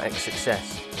cinematic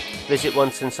success, visit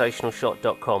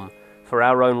onesensationalshot.com for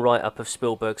our own write-up of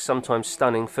Spielberg's sometimes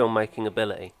stunning filmmaking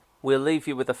ability. We'll leave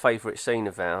you with a favourite scene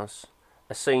of ours,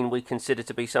 a scene we consider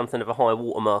to be something of a high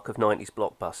watermark of 90s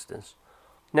blockbusters.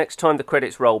 Next time the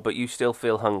credits roll but you still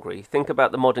feel hungry, think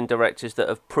about the modern directors that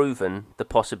have proven the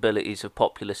possibilities of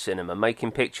popular cinema,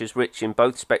 making pictures rich in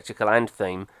both spectacle and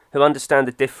theme, who understand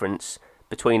the difference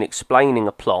between explaining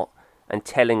a plot and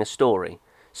telling a story.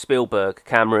 Spielberg,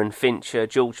 Cameron, Fincher,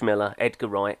 George Miller, Edgar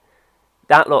Wright.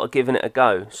 That lot are giving it a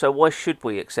go, so why should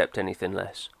we accept anything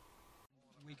less?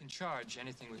 We can charge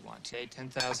anything we want, say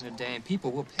 10,000 a day, and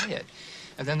people will pay it.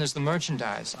 And then there's the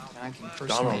merchandise. And I can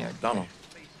personally... Donald,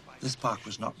 this park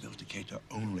was not built to cater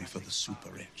only for the super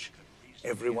rich.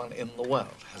 Everyone in the world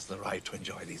has the right to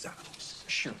enjoy these animals.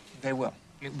 Sure, they will.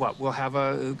 What, we'll have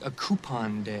a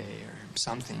coupon day or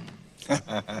something? Yes.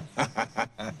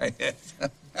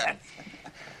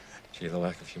 Gee, the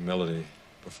lack of humility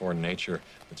before nature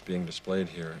that's being displayed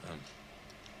here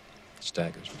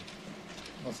staggers me.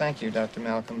 Well, thank you, Dr.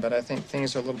 Malcolm, but I think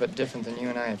things are a little bit different than you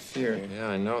and I had feared. Yeah,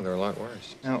 I know. They're a lot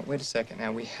worse. Now, wait a second.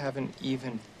 Now, we haven't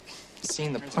even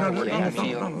seen the part yet.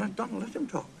 Donald, let him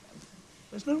talk.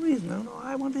 There's no reason. No,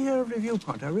 I want to hear every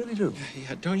viewpoint. I really do.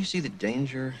 Yeah, don't you see the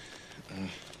danger,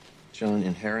 John,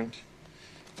 inherent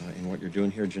in what you're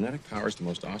doing here? Genetic power is the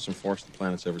most awesome force the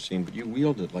planet's ever seen, but you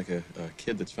wield it like a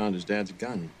kid that's found his dad's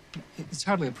gun. It's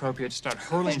hardly appropriate to start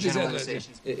hurling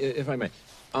generalizations. If I may,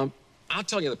 I'll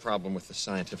tell you the problem with the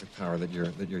scientific power that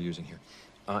you're using here.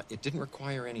 It didn't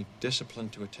require any discipline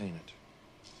to attain it.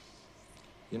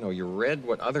 You know, you read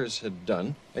what others had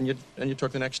done, and you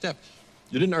took the next step.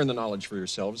 You didn't earn the knowledge for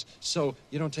yourselves, so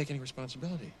you don't take any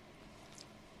responsibility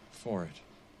for it.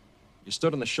 You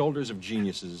stood on the shoulders of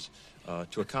geniuses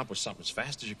to accomplish something as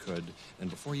fast as you could, and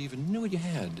before you even knew what you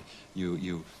had,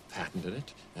 you patented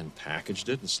it and packaged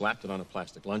it and slapped it on a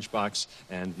plastic lunchbox,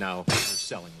 and now you're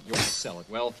selling it. You want to sell it.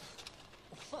 Well,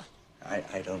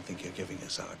 I don't think you're giving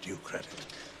us our due credit.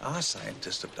 Our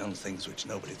scientists have done things which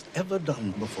nobody's ever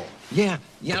done before. Yeah,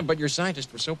 but your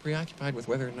scientists were so preoccupied with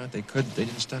whether or not they could, they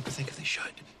didn't stop to think if they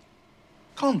should.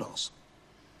 Condors.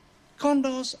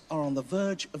 Condors are on the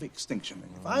verge of extinction.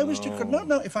 If I was to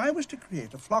if I was to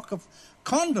create a flock of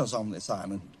condors on this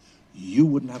island, you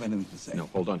wouldn't have anything to say. No,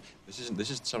 hold on. This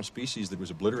isn't some species that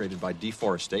was obliterated by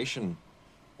deforestation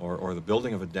or the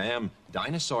building of a dam.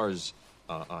 Dinosaurs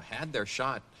had their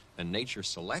shot, and nature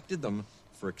selected them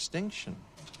for extinction.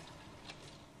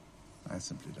 I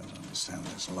simply don't understand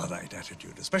this Luddite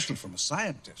attitude, especially from a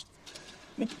scientist.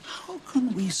 I mean, how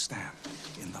can we stand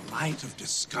in the light of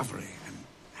discovery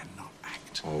and not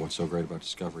act? Oh, what's so great about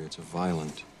discovery? It's a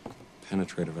violent,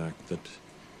 penetrative act that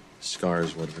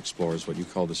scars what it explores, what you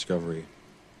call discovery.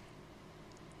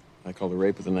 I call the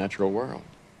rape of the natural world.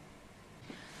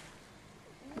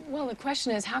 Well, the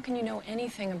question is, how can you know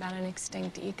anything about an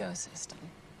extinct ecosystem?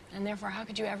 And therefore, how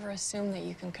could you ever assume that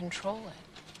you can control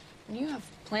it? You have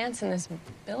plants in this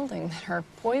building that are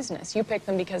poisonous. You pick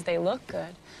them because they look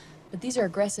good. But these are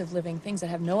aggressive living things that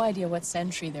have no idea what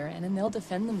century they're in, and they'll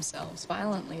defend themselves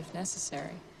violently if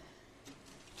necessary.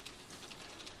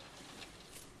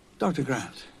 Dr.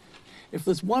 Grant, if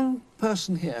there's one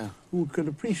person here who could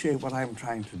appreciate what I'm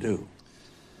trying to do.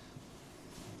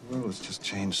 The world has just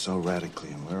changed so radically,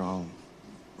 and we're all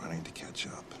running to catch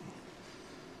up.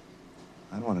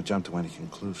 I don't want to jump to any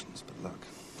conclusions, but look.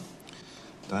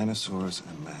 Dinosaurs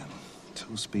and man,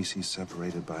 two species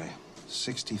separated by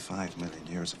 65 million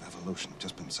years of evolution, have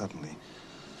just been suddenly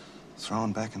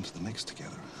thrown back into the mix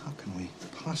together. How can we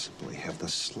possibly have the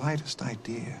slightest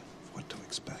idea of what to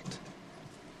expect?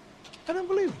 I don't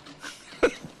believe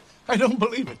it. I don't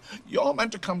believe it. You're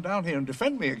meant to come down here and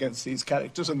defend me against these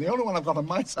characters, and the only one I've got on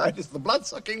my side is the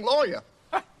blood-sucking lawyer.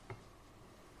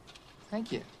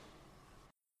 Thank you.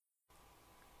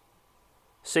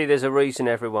 See, there's a reason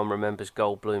everyone remembers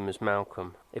Goldblum as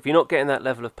Malcolm. If you're not getting that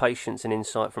level of patience and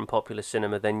insight from popular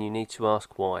cinema, then you need to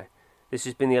ask why. This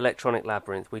has been the Electronic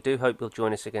Labyrinth. We do hope you'll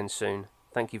join us again soon.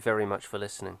 Thank you very much for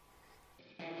listening.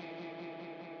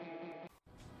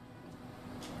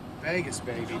 Vegas,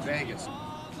 baby, Vegas.